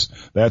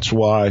 That's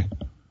why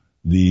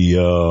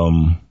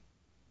the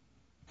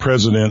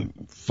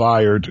president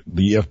fired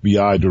the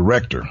FBI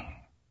director.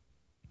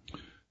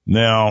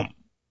 Now,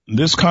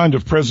 this kind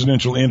of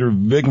presidential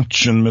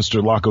intervention,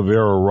 Mr.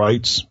 Lacovera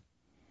writes,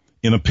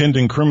 in a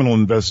pending criminal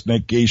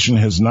investigation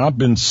has not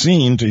been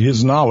seen to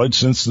his knowledge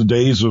since the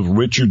days of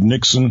Richard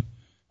Nixon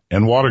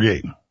and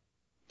Watergate.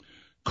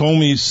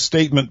 Comey's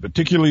statement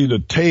particularly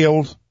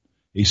detailed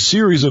a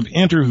series of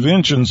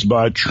interventions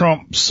by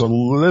Trump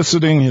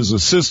soliciting his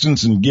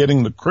assistance in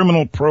getting the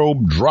criminal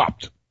probe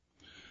dropped.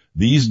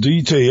 These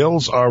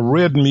details are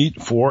red meat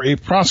for a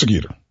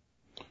prosecutor.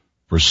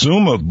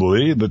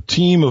 Presumably, the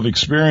team of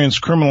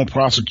experienced criminal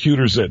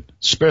prosecutors at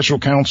Special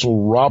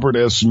Counsel Robert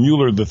S.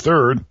 Mueller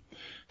III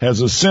has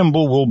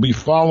assembled will be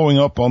following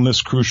up on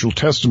this crucial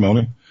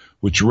testimony,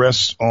 which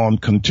rests on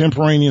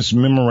contemporaneous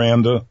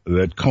memoranda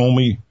that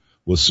Comey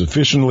was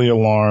sufficiently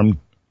alarmed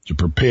to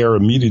prepare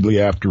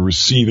immediately after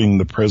receiving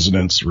the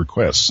president's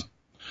request.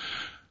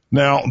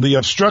 Now, the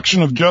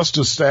obstruction of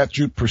justice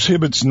statute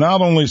prohibits not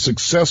only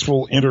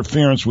successful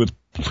interference with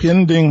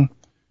pending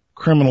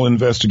criminal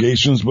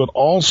investigations, but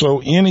also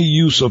any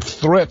use of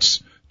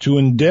threats to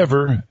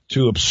endeavor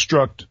to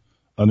obstruct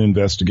an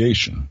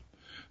investigation.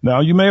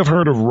 Now, you may have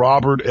heard of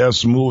Robert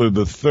S. Mueller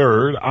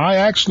III. I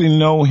actually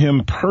know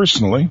him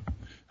personally.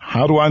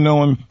 How do I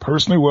know him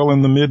personally? Well,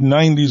 in the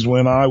mid-90s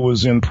when I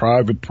was in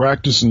private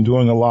practice and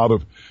doing a lot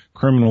of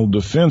criminal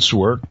defense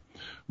work,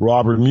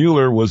 Robert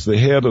Mueller was the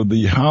head of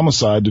the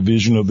homicide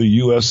division of the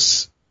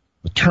U.S.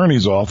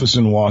 Attorney's Office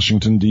in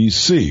Washington,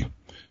 D.C.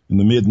 In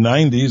the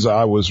mid-90s,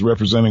 I was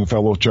representing a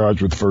fellow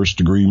charged with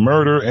first-degree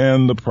murder,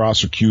 and the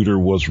prosecutor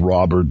was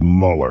Robert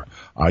Mueller.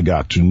 I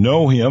got to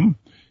know him.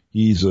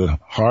 He's a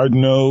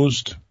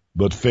hard-nosed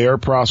but fair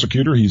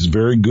prosecutor. He's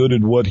very good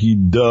at what he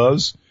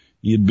does.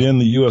 He had been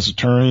the U.S.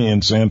 attorney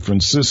in San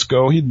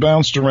Francisco. He'd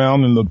bounced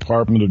around in the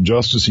Department of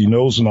Justice. He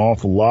knows an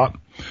awful lot.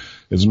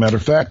 As a matter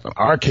of fact,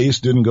 our case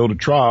didn't go to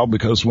trial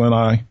because when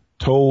I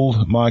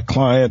told my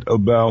client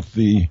about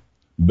the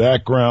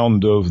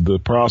background of the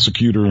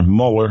prosecutor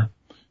Mueller,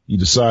 he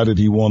decided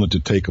he wanted to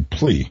take a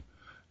plea.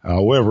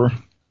 However,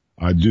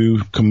 I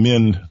do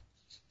commend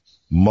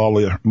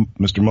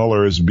Mr.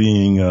 Mueller as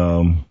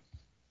being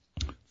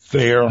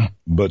fair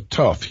but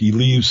tough. He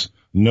leaves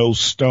no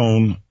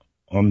stone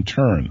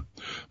unturned.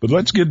 But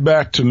let's get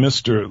back to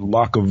Mr.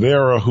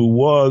 Lacovera, who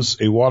was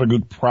a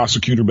Watergate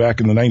prosecutor back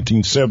in the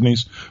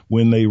 1970s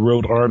when they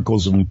wrote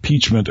articles of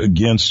impeachment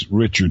against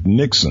Richard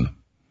Nixon.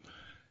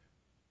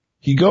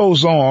 He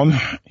goes on,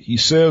 he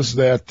says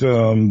that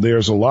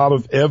there's a lot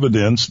of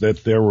evidence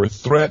that there were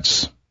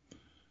threats.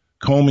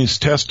 Comey's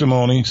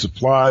testimony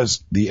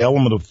supplies the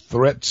element of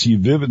threats. He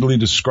vividly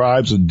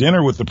describes a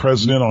dinner with the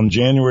president on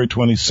January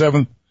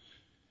 27th,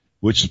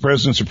 which the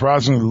president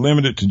surprisingly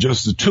limited to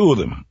just the two of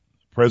them.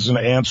 The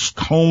president asked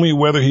Comey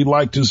whether he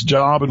liked his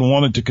job and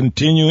wanted to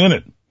continue in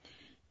it,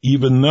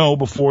 even though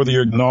before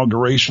the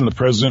inauguration the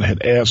president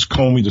had asked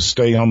Comey to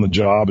stay on the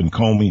job and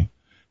Comey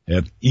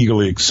had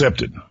eagerly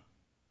accepted.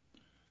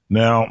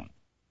 Now,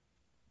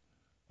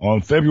 on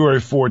February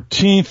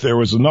 14th, there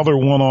was another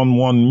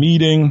one-on-one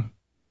meeting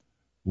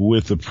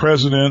with the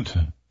president,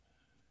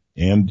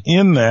 and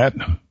in that,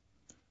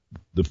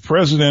 the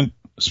president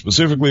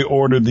specifically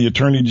ordered the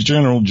Attorney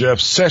General, Jeff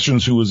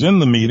Sessions, who was in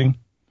the meeting,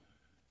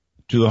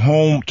 to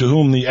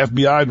whom the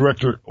FBI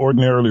director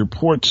ordinarily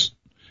reports,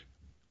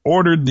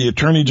 ordered the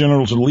Attorney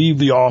General to leave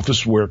the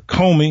office where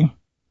Comey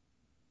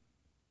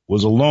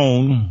was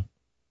alone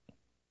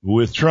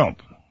with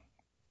Trump.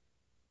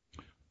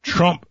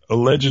 Trump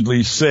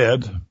allegedly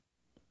said,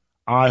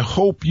 I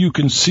hope you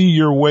can see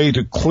your way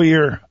to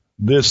clear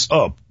this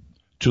up,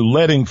 to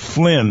letting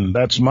Flynn,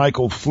 that's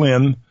Michael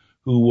Flynn,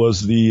 who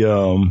was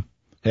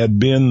had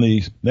been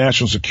the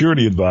national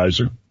security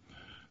advisor,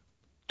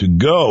 to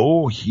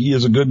go. He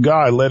is a good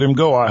guy. Let him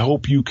go. I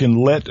hope you can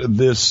let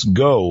this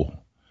go.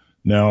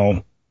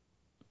 Now,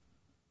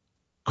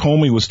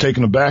 Comey was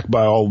taken aback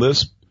by all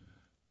this.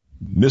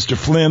 Mr.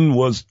 Flynn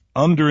was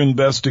under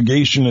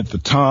investigation at the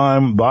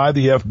time by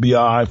the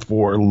FBI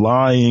for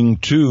lying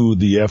to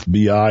the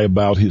FBI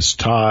about his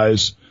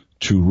ties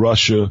to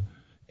Russia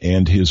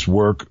and his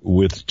work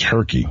with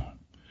Turkey.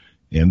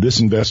 And this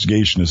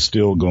investigation is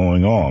still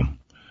going on.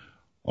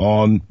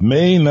 On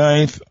May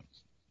 9th,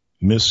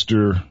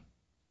 Mr.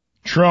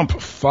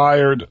 Trump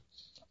fired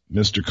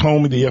Mr.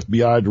 Comey, the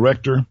FBI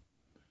director.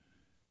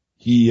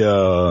 He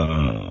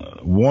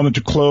wanted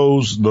to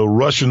close the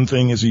Russian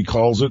thing, as he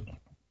calls it.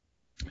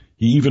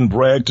 He even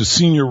bragged to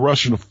senior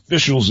Russian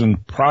officials in a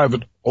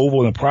private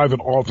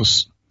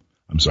office.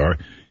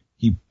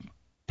 He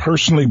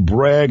personally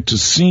bragged to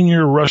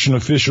senior Russian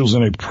officials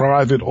in a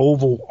private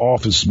Oval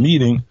Office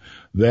meeting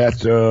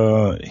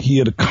that he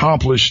had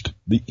accomplished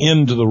the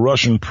end to the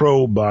Russian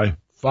probe by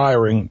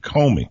firing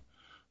Comey.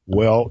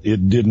 Well,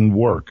 it didn't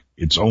work.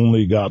 It's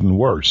only gotten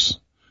worse,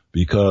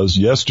 because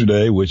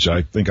yesterday, which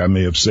I think I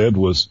may have said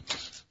was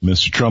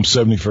Mr. Trump's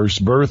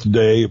 71st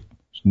birthday,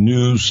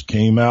 news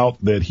came out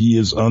that he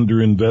is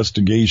under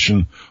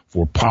investigation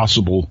for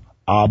possible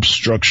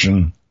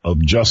obstruction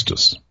of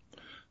justice.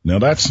 Now,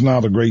 that's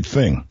not a great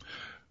thing.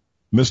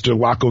 Mr.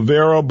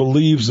 Lacovera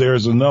believes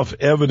there's enough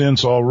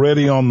evidence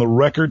already on the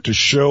record to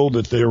show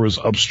that there was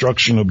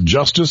obstruction of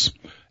justice,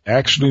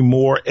 actually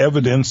more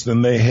evidence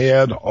than they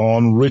had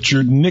on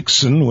Richard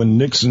Nixon when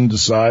Nixon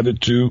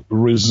decided to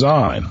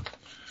resign.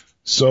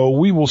 So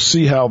we will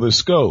see how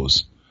this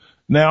goes.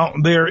 Now,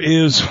 there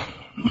is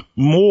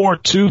more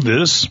to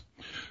this.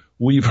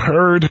 We've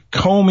heard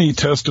Comey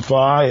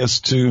testify as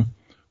to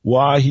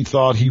why he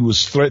thought he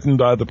was threatened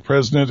by the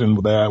president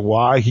and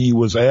why he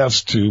was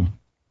asked to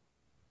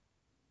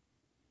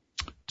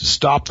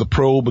stop the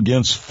probe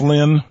against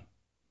Flynn,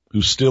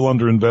 who's still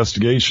under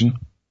investigation.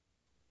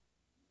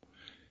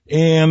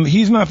 And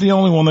he's not the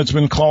only one that's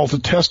been called to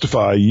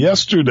testify.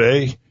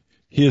 Yesterday,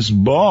 his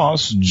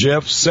boss,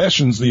 Jeff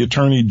Sessions, the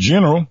Attorney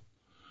General,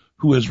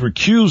 who has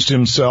recused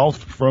himself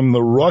from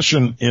the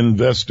Russian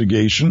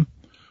investigation,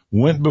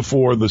 went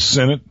before the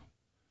Senate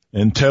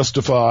and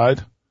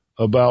testified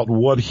about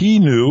what he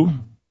knew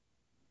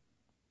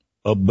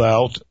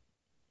about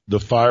the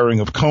firing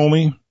of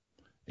Comey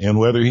and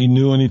whether he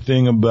knew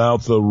anything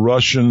about the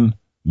Russian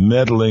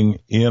meddling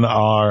in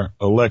our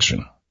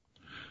election.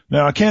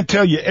 Now, I can't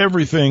tell you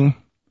everything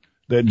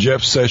that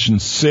Jeff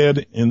Sessions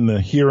said in the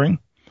hearing.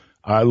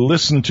 I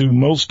listened to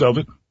most of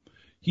it.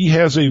 He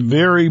has a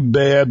very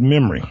bad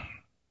memory.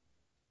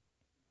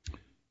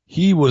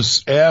 He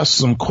was asked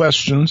some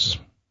questions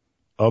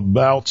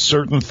about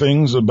certain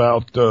things,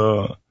 about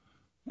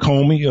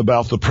Comey,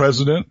 about the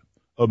president,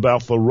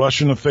 about the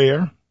Russian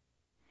affair.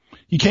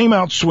 He came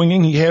out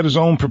swinging. He had his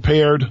own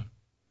prepared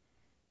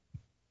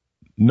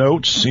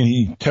notes.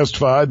 He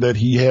testified that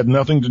he had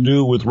nothing to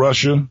do with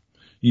Russia.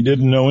 He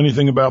didn't know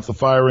anything about the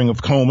firing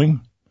of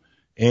Comey.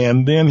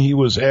 And then he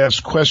was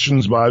asked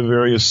questions by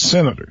various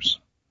senators.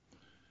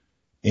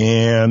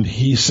 And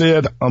he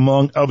said,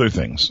 among other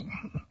things,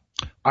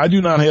 I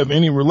do not have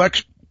any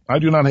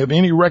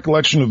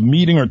recollection of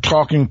meeting or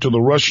talking to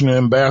the Russian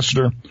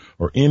ambassador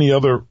or any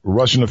other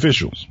Russian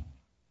officials.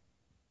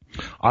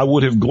 I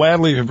would have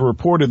gladly have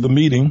reported the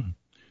meeting,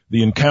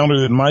 the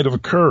encounter that might have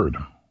occurred.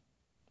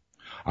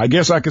 I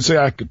guess I could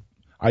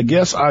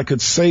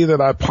say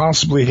that I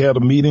possibly had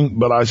a meeting,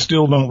 but I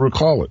still don't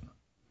recall it.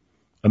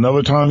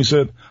 Another time he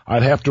said,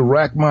 I'd have to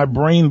rack my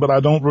brain, but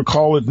I don't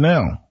recall it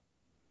now.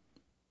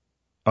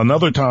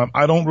 Another time,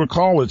 I don't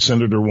recall it,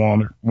 Senator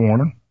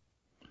Warner.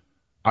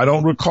 I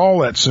don't recall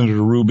that,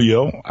 Senator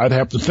Rubio. I'd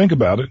have to think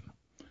about it.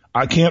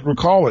 I can't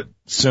recall it,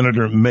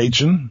 Senator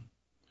Machen.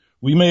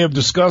 We may have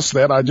discussed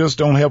that. I just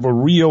don't have a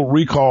real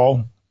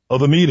recall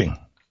of the meeting.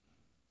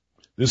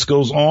 This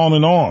goes on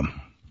and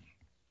on.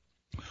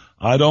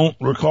 I don't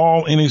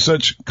recall any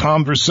such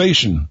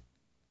conversation.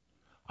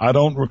 I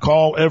don't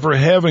recall ever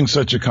having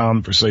such a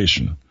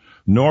conversation,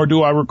 nor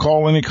do I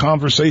recall any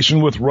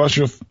conversation with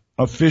Russia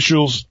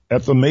officials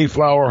at the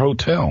Mayflower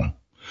Hotel.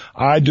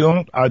 I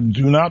do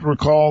not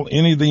recall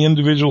any of the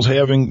individuals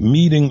having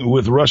meeting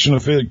with Russian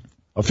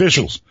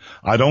officials.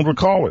 I don't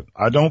recall it.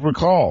 I don't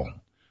recall.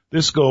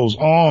 This goes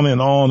on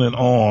and on and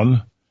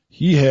on.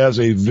 He has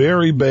a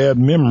very bad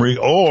memory,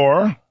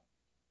 or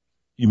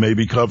he may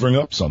be covering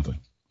up something.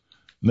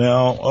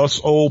 Now,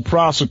 us old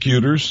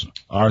prosecutors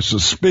are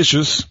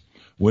suspicious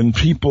when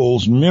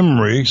people's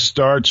memory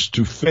starts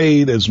to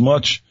fade as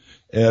much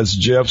as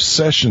Jeff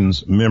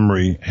Sessions'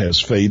 memory has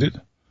faded.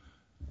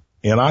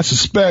 And I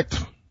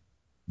suspect,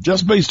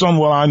 just based on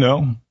what I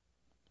know,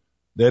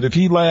 that if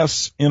he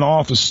lasts in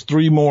office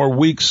 3 more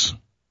weeks,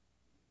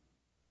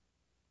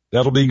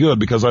 that'll be good,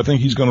 because I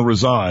think he's going to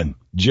resign.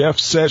 Jeff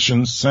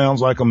Sessions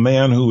sounds like a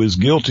man who is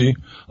guilty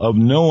of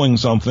knowing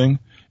something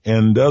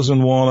and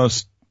doesn't want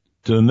us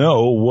to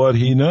know what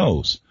he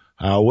knows.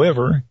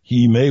 However,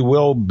 he may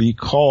well be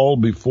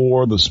called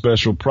before the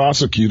special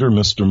prosecutor,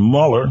 Mr.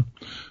 Mueller,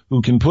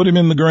 who can put him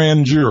in the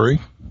grand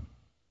jury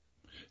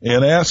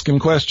and ask him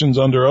questions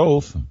under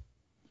oath.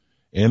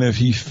 And if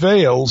he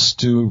fails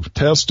to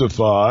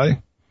testify,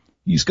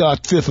 he's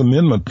got Fifth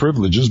Amendment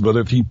privileges, but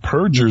if he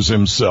perjures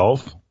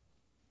himself,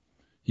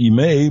 he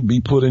may be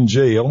put in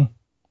jail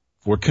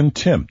for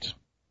contempt.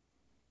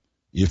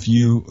 If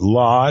you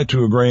lie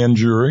to a grand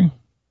jury,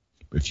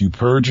 if you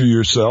perjure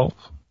yourself,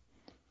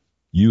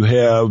 you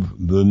have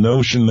the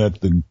notion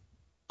that the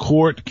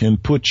court can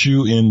put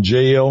you in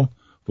jail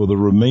for the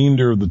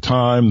remainder of the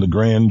time the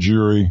grand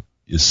jury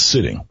is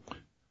sitting.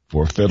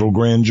 For a federal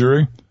grand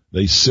jury,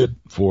 they sit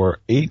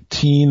for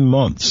 18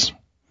 months.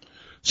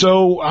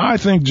 So I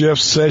think Jeff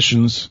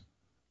Sessions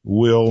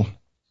will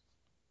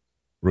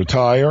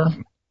retire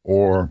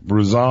or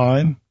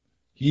resign.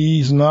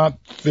 He's not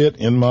fit,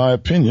 in my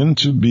opinion,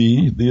 to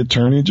be the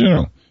Attorney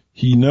General.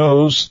 He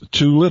knows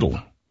too little,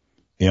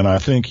 and I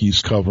think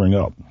he's covering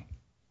up.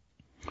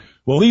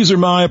 Well, these are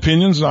my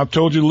opinions, and I've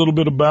told you a little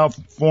bit about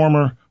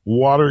former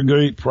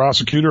Watergate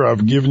prosecutor.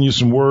 I've given you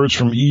some words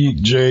from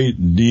E.J.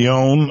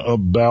 Dionne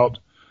about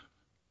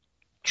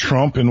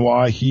Trump and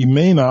why he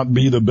may not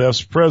be the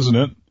best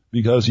president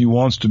because he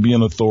wants to be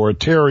an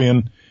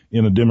authoritarian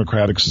in a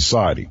democratic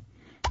society.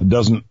 It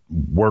doesn't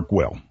work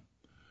well.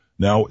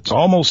 Now, it's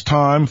almost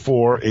time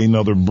for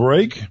another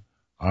break.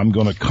 I'm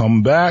going to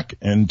come back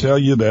and tell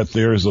you that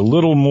there's a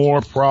little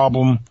more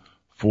problem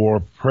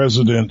for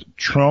President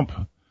Trump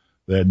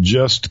that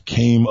just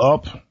came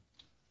up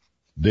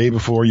day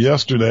before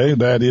yesterday.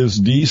 That is,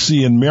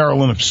 D.C. and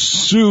Maryland have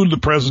sued the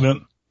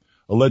president,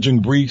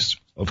 alleging breach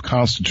of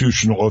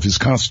his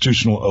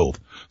constitutional oath.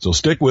 So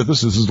stick with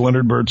us. This is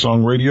Leonard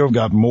Birdsong Radio. I've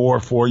got more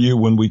for you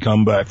when we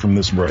come back from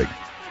this break.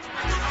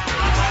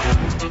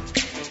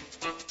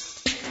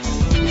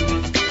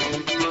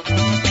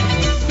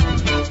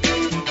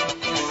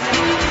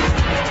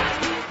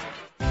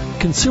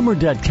 Consumer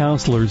Debt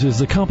Counselors is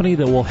the company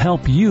that will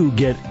help you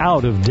get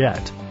out of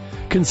debt.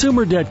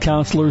 Consumer Debt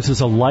Counselors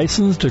is a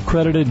licensed,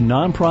 accredited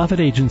nonprofit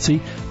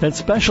agency that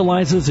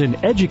specializes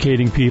in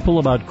educating people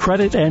about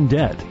credit and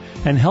debt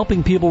and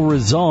helping people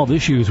resolve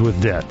issues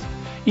with debt,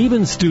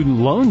 even student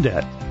loan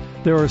debt.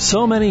 There are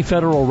so many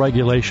federal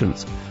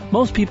regulations.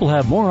 Most people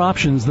have more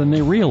options than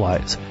they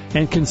realize,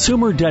 and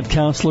Consumer Debt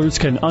Counselors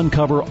can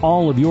uncover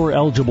all of your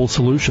eligible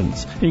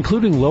solutions,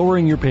 including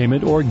lowering your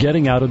payment or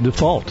getting out of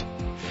default.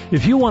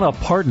 If you want a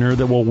partner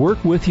that will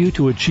work with you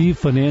to achieve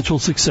financial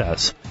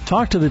success,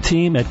 talk to the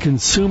team at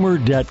Consumer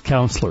Debt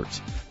Counselors.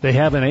 They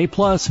have an A+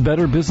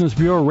 Better Business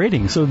Bureau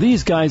rating, so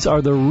these guys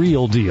are the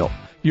real deal.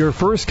 Your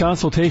first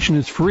consultation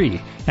is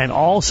free, and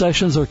all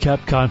sessions are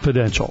kept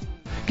confidential.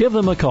 Give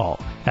them a call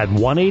at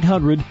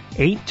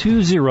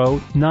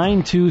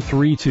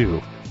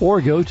 1-800-820-9232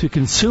 or go to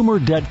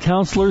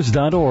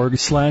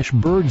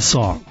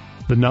consumerdebtcounselors.org/birdsong.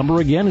 The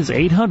number again is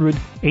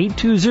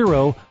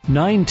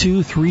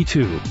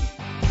 800-820-9232.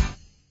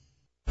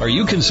 Are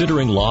you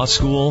considering law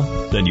school?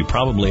 Then you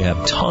probably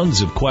have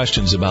tons of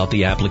questions about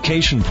the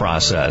application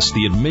process,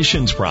 the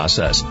admissions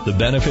process, the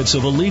benefits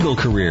of a legal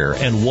career,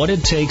 and what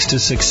it takes to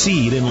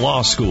succeed in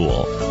law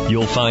school.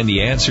 You'll find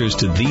the answers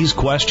to these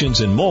questions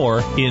and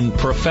more in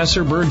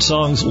Professor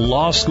Birdsong's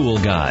Law School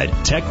Guide,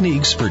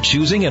 Techniques for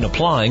Choosing and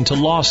Applying to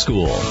Law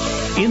School.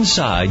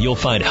 Inside, you'll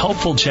find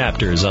helpful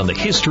chapters on the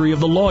history of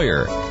the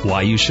lawyer,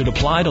 why you should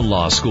apply to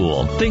law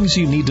school, things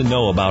you need to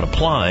know about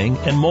applying,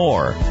 and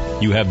more.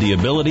 You have the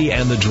ability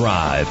and the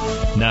drive.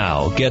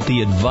 Now, get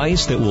the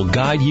advice that will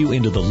guide you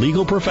into the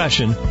legal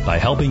profession by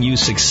helping you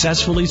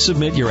successfully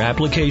submit your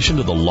application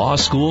to the law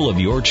school of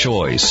your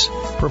choice.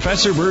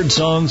 Professor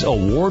Birdsong's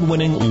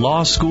award-winning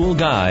Law School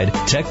Guide,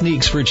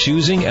 Techniques for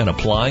Choosing and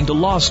Applying to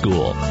Law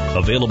School.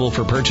 Available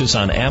for purchase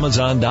on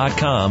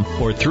Amazon.com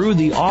or through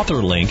the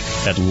author link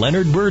at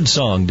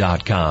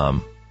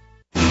LeonardBirdsong.com.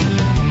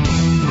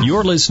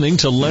 You're listening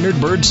to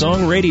Leonard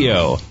Birdsong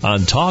Radio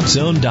on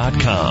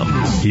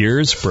TalkZone.com.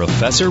 Here's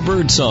Professor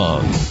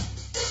Birdsong.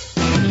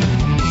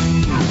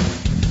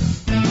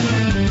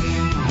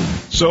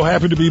 So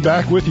happy to be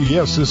back with you.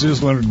 Yes, this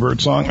is Leonard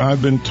Birdsong.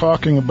 I've been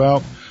talking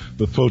about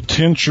the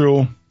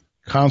potential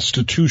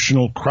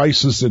constitutional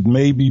crisis that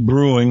may be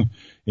brewing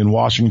in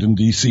Washington,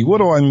 D.C. What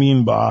do I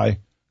mean by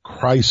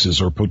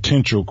crisis or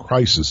potential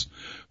crisis?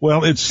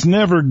 Well, it's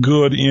never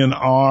good in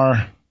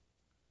our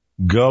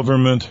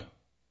government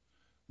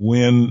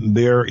when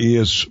there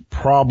is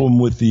problem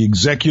with the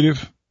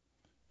executive.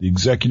 The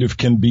executive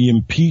can be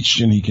impeached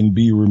and he can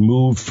be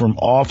removed from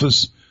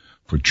office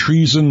for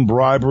treason,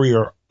 bribery,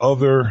 or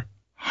other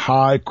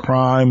high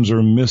crimes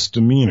or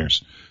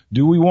misdemeanors.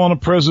 Do we want a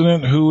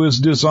president who is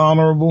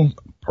dishonorable?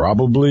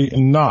 Probably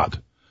not.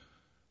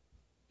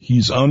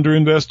 He's under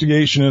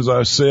investigation, as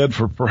I said,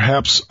 for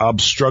perhaps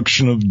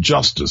obstruction of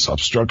justice.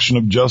 Obstruction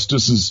of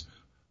justice has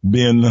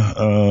been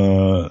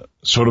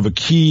sort of a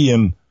key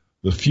in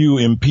the few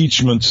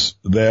impeachments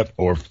that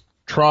are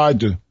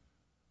tried to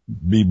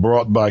be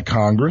brought by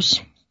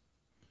Congress.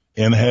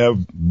 and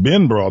have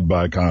been brought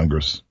by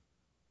Congress.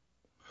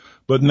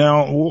 But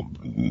now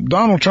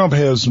Donald Trump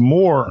has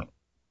more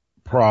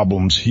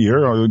problems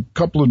here. A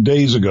couple of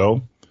days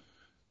ago,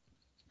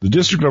 the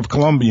District of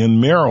Columbia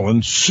in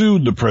Maryland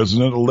sued the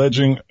president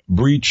alleging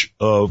breach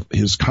of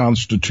his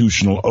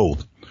constitutional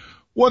oath.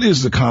 What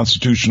is the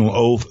constitutional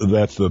oath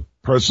that the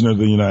president of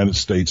the United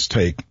States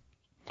take?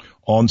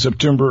 On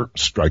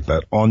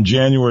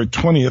January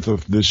 20th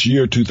of this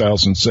year,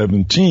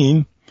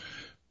 2017,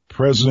 the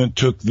president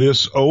took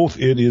this oath.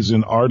 It is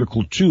in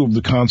Article 2 of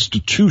the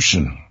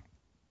Constitution.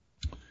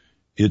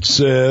 It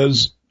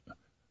says,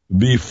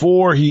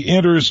 before he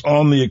enters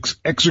on the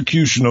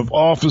execution of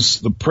office,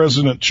 the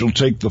president shall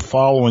take the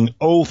following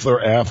oath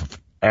or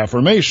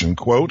affirmation,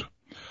 quote,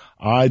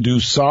 I do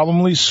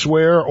solemnly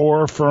swear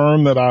or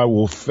affirm that I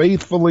will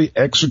faithfully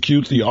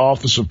execute the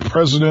office of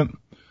President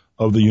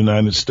of the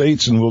United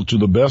States and will to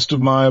the best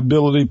of my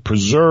ability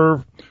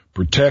preserve,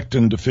 protect,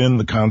 and defend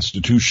the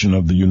Constitution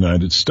of the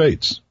United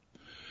States.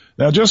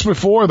 Now, just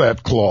before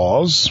that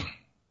clause,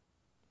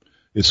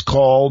 it's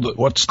called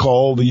what's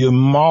called the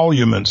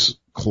Emoluments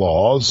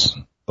Clause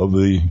of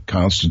the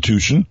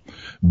Constitution.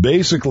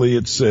 Basically,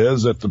 it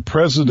says that the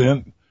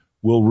president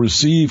will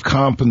receive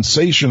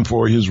compensation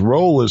for his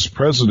role as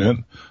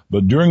president,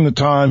 but during the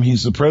time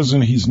he's the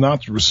president, he's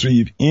not to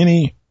receive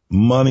any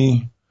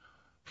money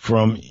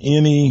from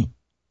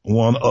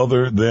anyone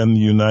other than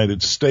the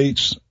United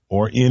States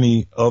or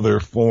any other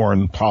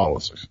foreign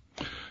policies.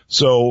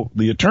 So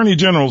the attorney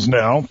generals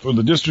now for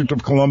the District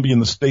of Columbia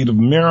and the state of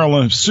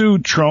Maryland have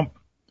sued Trump,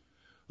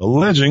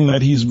 alleging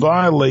that he's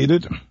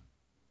violated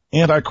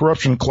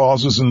anti-corruption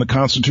clauses in the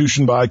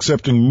Constitution by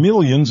accepting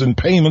millions in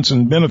payments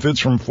and benefits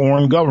from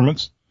foreign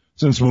governments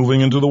since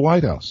moving into the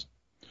White House.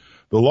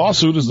 The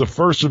lawsuit is the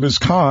first of its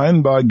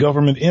kind by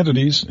government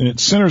entities, and it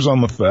centers on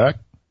the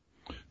fact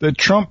that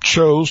Trump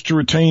chose to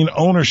retain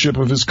ownership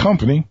of his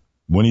company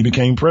when he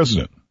became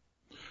president.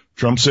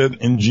 Trump said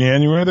in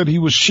January that he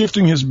was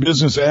shifting his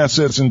business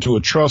assets into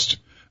a trust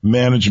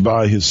managed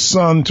by his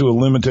son to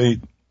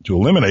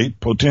eliminate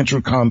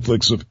potential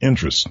conflicts of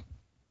interest.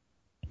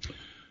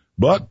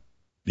 But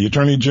the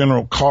Attorney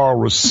General Karl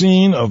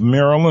Racine of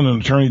Maryland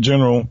and Attorney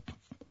General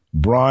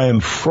Brian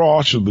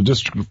Frosch of the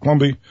District of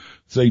Columbia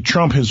say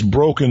Trump has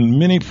broken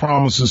many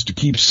promises to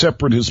keep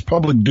separate his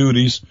public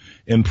duties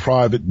and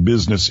private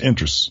business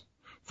interests.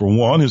 For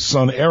one, his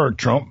son Eric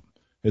Trump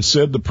has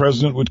said the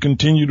president would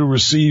continue to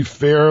receive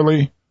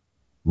fairly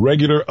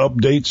regular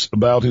updates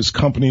about his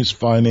company's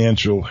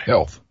financial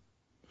health.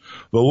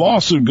 The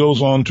lawsuit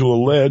goes on to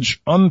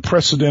allege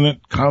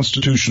unprecedented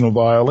constitutional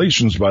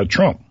violations by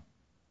Trump.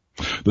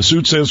 The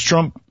suit says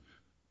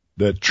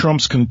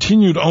Trump's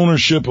continued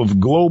ownership of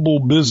global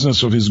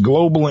business of his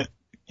global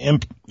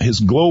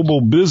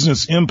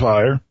business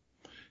empire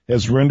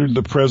has rendered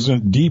the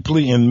president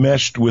deeply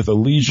enmeshed with a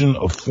legion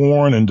of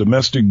foreign and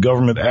domestic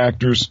government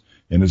actors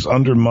and has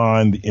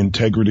undermined the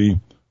integrity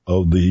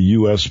of the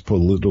U.S.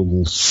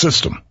 political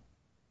system.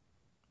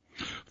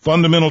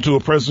 Fundamental to a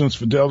president's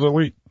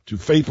fidelity to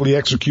faithfully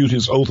execute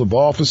his oath of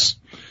office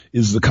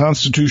is the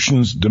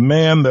Constitution's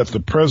demand that the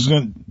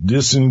president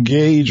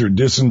disengage or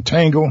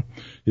disentangle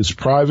his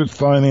private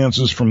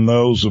finances from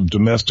those of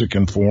domestic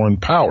and foreign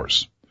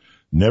powers.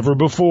 Never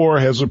before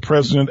has a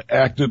president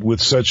acted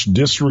with such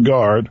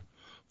disregard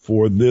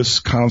for this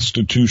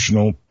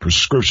constitutional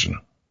prescription.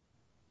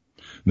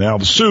 Now,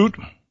 the suit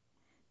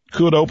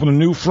could open a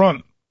new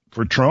front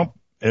for Trump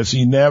as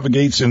he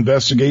navigates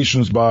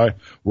investigations by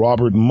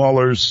Robert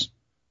Mueller's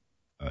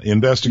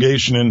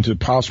investigation into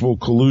possible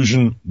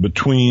collusion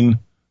between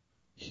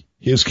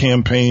his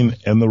campaign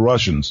and the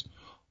Russians.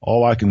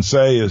 All I can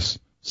say is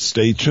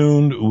stay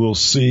tuned. We'll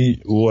see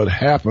what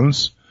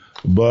happens.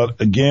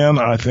 But again,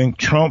 I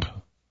think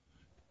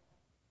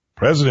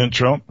President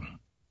Trump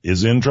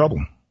is in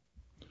trouble.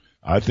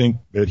 I think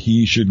that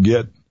he should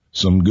get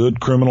some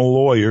good criminal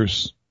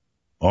lawyers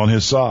on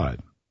his side.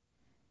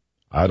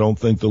 I don't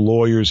think the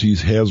lawyers he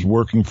has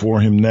working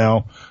for him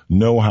now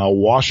know how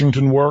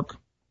Washington works,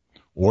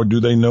 or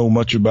do they know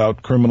much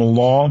about criminal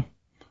law,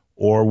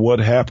 or what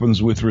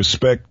happens with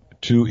respect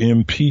to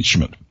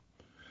impeachment.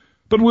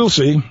 But we'll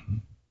see. A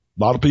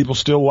lot of people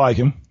still like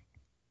him.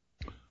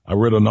 I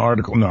read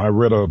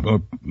a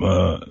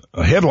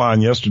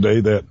headline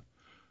yesterday that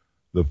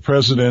the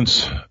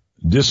president's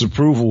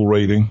disapproval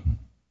rating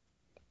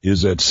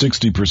is at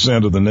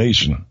 60% of the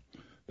nation.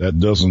 That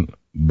doesn't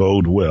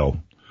bode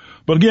well.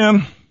 But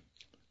again,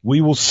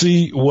 we will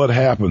see what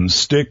happens.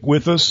 Stick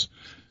with us.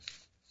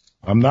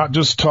 I'm not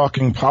just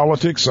talking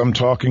politics. I'm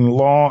talking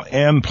law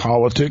and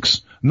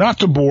politics, not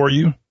to bore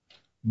you,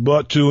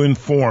 but to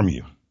inform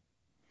you.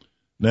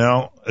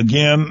 Now,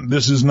 again,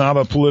 this is not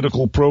a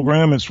political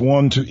program. It's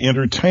one to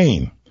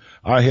entertain.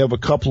 I have a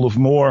couple of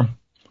more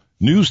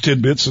news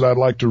tidbits that I'd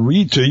like to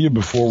read to you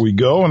before we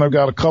go, and I've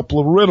got a couple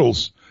of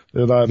riddles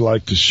that I'd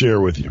like to share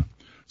with you.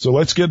 So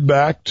let's get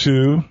back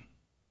to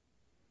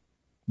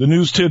the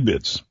news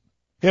tidbits.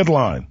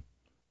 Headline,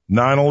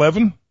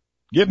 9/11,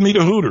 get me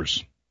to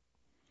Hooters.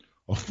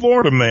 A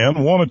Florida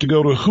man wanted to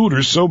go to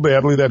Hooters so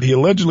badly that he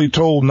allegedly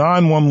told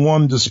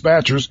 911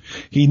 dispatchers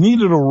he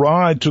needed a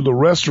ride to the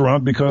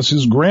restaurant because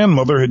his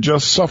grandmother had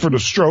just suffered a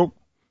stroke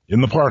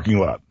in the parking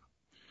lot.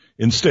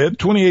 Instead,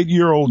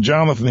 28-year-old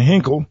Jonathan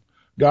Hinkle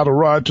got a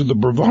ride to the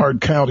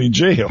Brevard County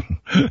Jail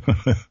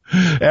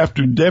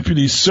after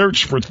deputies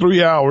searched for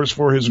 3 hours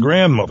for his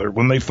grandmother.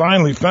 When they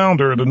finally found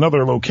her at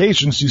another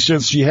location, she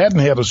said she hadn't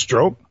had a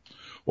stroke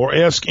or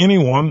asked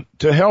anyone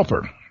to help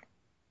her.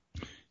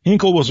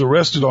 Hinkle was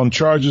arrested on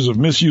charges of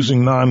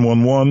misusing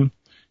 911.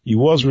 He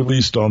was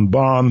released on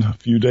bond a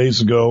few days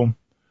ago.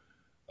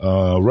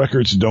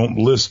 Records don't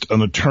list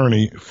an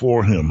attorney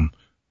for him.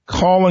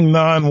 Calling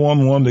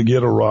 911 to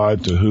get a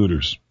ride to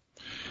Hooters.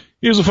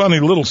 Here's a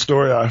funny little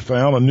story I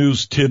found, a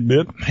news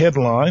tidbit.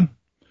 Headline,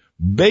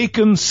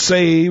 bacon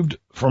saved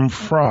from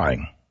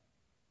frying.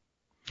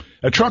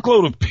 A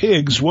truckload of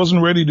pigs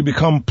wasn't ready to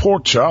become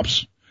pork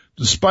chops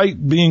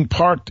despite being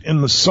parked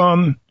in the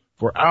sun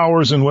for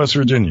hours in West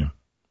Virginia.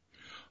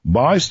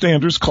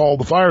 Bystanders called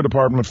the fire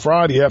department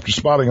Friday after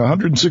spotting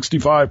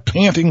 165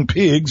 panting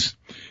pigs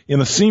in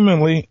a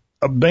seemingly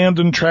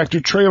abandoned tractor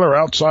trailer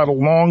outside a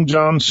Long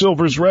John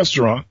Silver's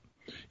restaurant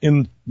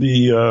in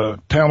the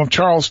town of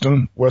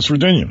Charleston, West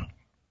Virginia.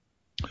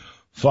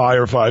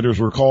 Firefighters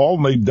were called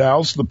and they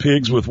doused the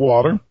pigs with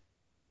water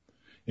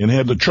and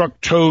had the truck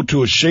towed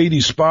to a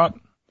shady spot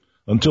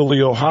until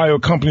the Ohio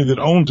company that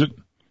owned it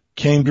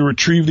came to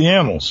retrieve the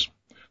animals.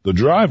 The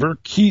driver,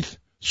 Keith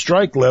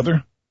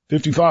Strikeleather,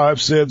 55,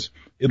 said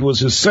it was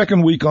his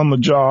second week on the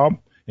job,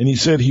 and he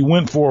said he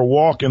went for a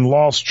walk and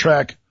lost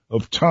track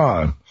of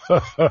time.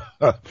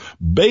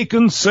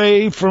 Bacon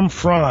saved from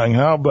frying.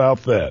 How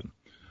about that?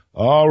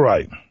 All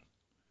right.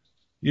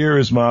 Here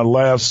is my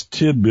last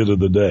tidbit of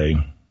the day.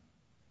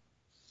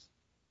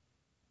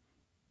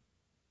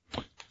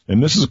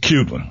 And this is a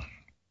cute one.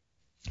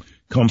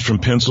 Comes from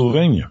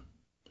Pennsylvania.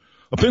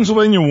 A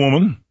Pennsylvania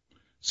woman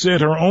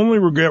said her only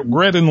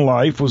regret in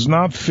life was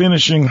not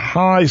finishing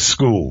high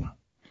school.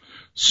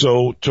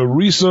 So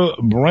Teresa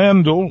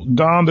Brandel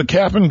donned a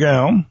cap and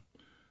gown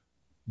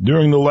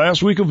during the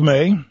last week of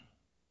May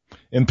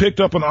and picked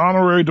up an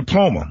honorary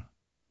diploma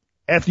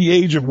at the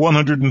age of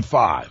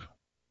 105.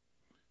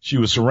 She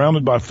was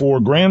surrounded by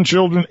 4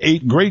 grandchildren,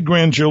 8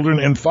 great-grandchildren,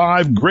 and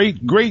 5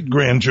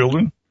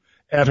 great-great-grandchildren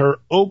at her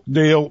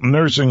Oakdale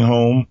nursing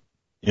home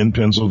in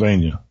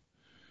Pennsylvania.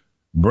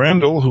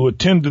 Brandel, who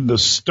attended the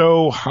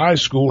Stowe High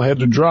School,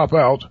 had to drop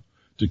out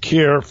to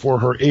care for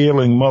her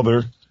ailing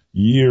mother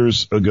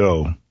years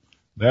ago.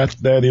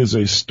 That is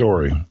a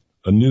story,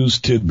 a news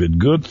tidbit.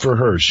 Good for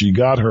her. She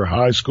got her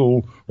high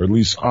school, or at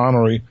least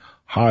honorary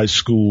high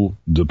school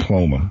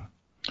diploma.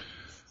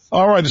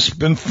 All right, it's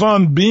been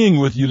fun being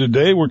with you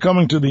today. We're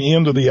coming to the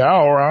end of the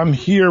hour. I'm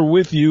here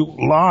with you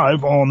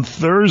live on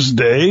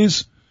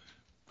Thursdays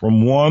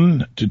from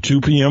 1 to 2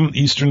 p.m.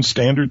 Eastern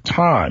Standard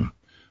Time.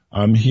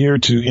 I'm here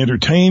to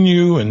entertain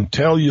you and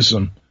tell you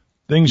some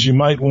things you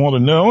might want to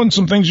know and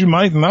some things you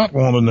might not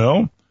want to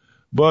know.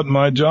 But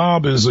my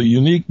job is a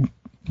unique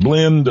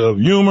blend of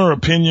humor,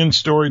 opinion,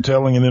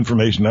 storytelling, and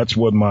information. That's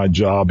what my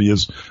job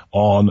is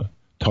on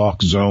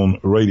Talk Zone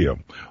Radio.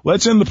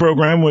 Let's end the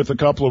program with a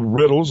couple of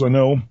riddles. I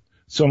know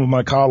some of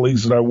my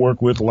colleagues that I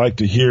work with like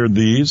to hear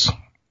these.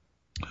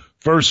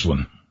 First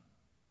one.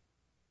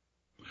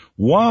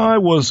 Why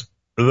was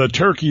the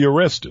turkey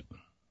arrested?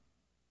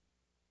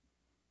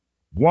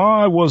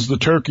 Why was the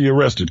turkey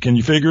arrested? Can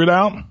you figure it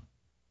out?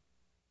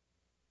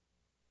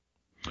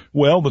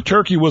 Well, the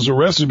turkey was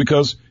arrested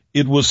because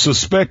it was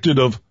suspected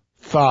of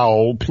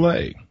foul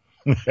play.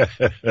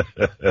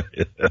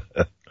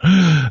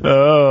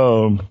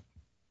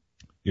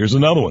 Here's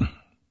another one.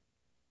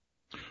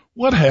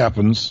 What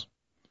happens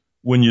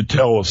when you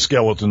tell a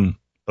skeleton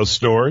a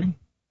story?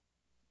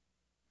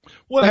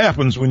 What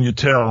happens when you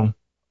tell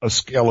a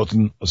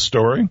skeleton a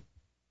story?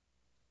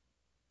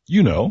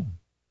 You know,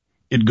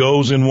 it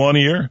goes in one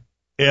ear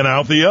and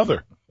out the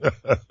other.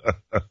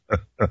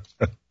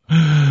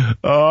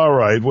 All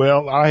right.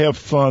 Well, I have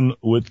fun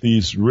with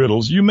these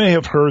riddles. You may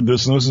have heard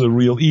this, and this is a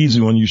real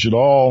easy one. You should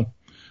all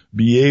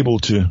be able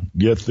to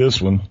get this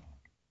one.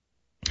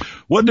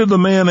 What did the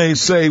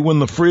mayonnaise say when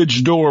the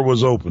fridge door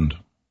was opened?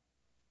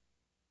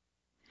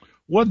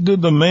 What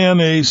did the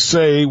mayonnaise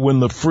say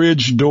when the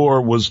fridge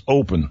door was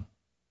open?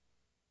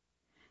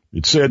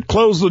 It said,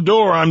 "Close the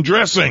door, I'm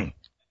dressing."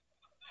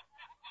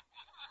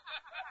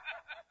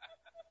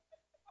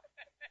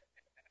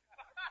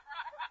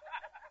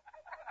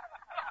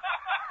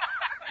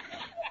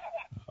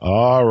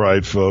 All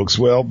right, folks.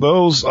 Well,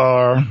 those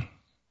are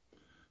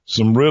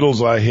some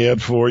riddles I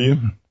had for you.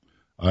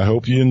 I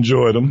hope you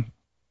enjoyed them.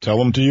 Tell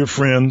them to your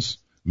friends.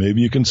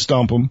 Maybe you can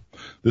stump them.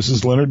 This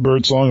is Leonard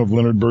Birdsong of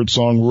Leonard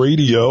Birdsong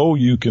Radio.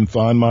 You can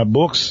find my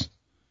books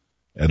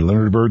at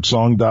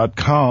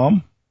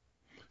leonardbirdsong.com.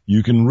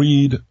 You can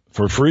read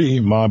for free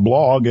my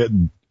blog at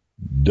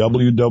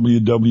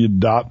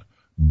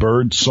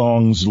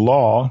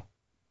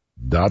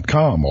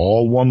www.birdsongslaw.com.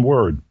 All one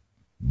word,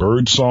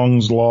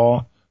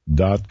 birdsongslaw.com.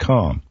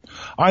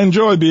 I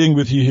enjoy being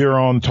with you here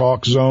on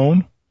Talk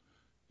Zone.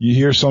 You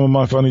hear some of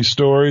my funny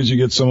stories, you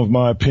get some of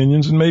my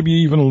opinions, and maybe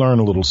even learn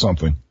a little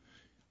something.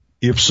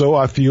 If so,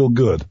 I feel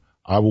good.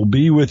 I will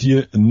be with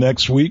you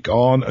next week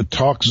on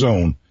Talk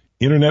Zone,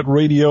 Internet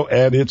radio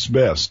at its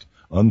best.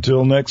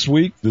 Until next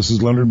week, this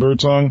is Leonard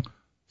Birdsong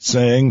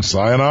saying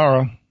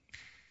sayonara.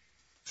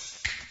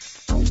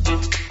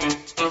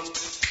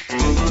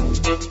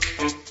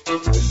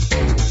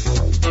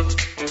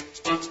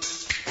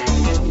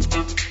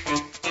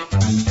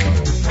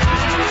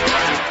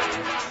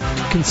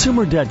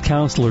 Consumer Debt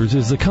Counselors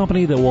is the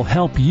company that will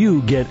help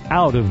you get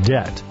out of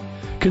debt.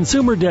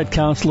 Consumer Debt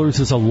Counselors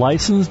is a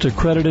licensed,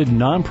 accredited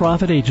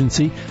nonprofit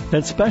agency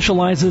that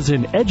specializes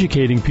in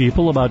educating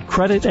people about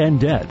credit and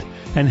debt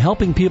and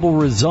helping people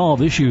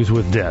resolve issues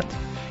with debt,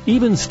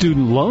 even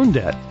student loan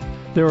debt.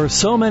 There are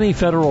so many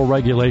federal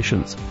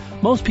regulations.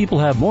 Most people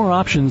have more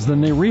options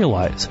than they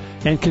realize,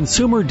 and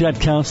Consumer Debt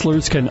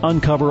Counselors can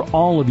uncover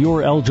all of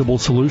your eligible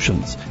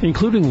solutions,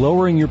 including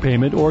lowering your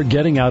payment or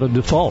getting out of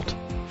default.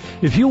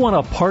 If you want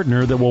a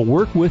partner that will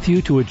work with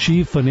you to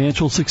achieve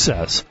financial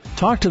success,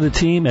 talk to the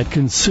team at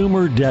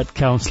Consumer Debt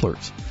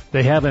Counselors.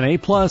 They have an A+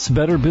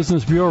 Better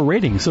Business Bureau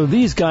rating, so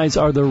these guys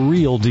are the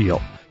real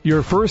deal.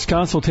 Your first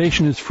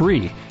consultation is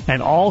free,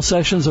 and all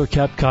sessions are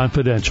kept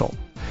confidential.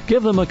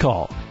 Give them a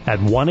call at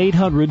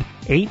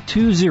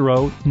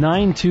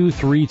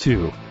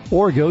 1-800-820-9232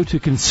 or go to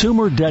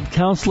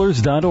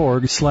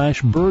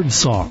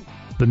consumerdebtcounselors.org/birdsong.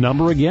 The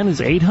number again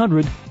is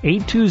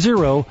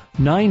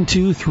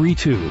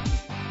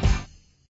 800-820-9232.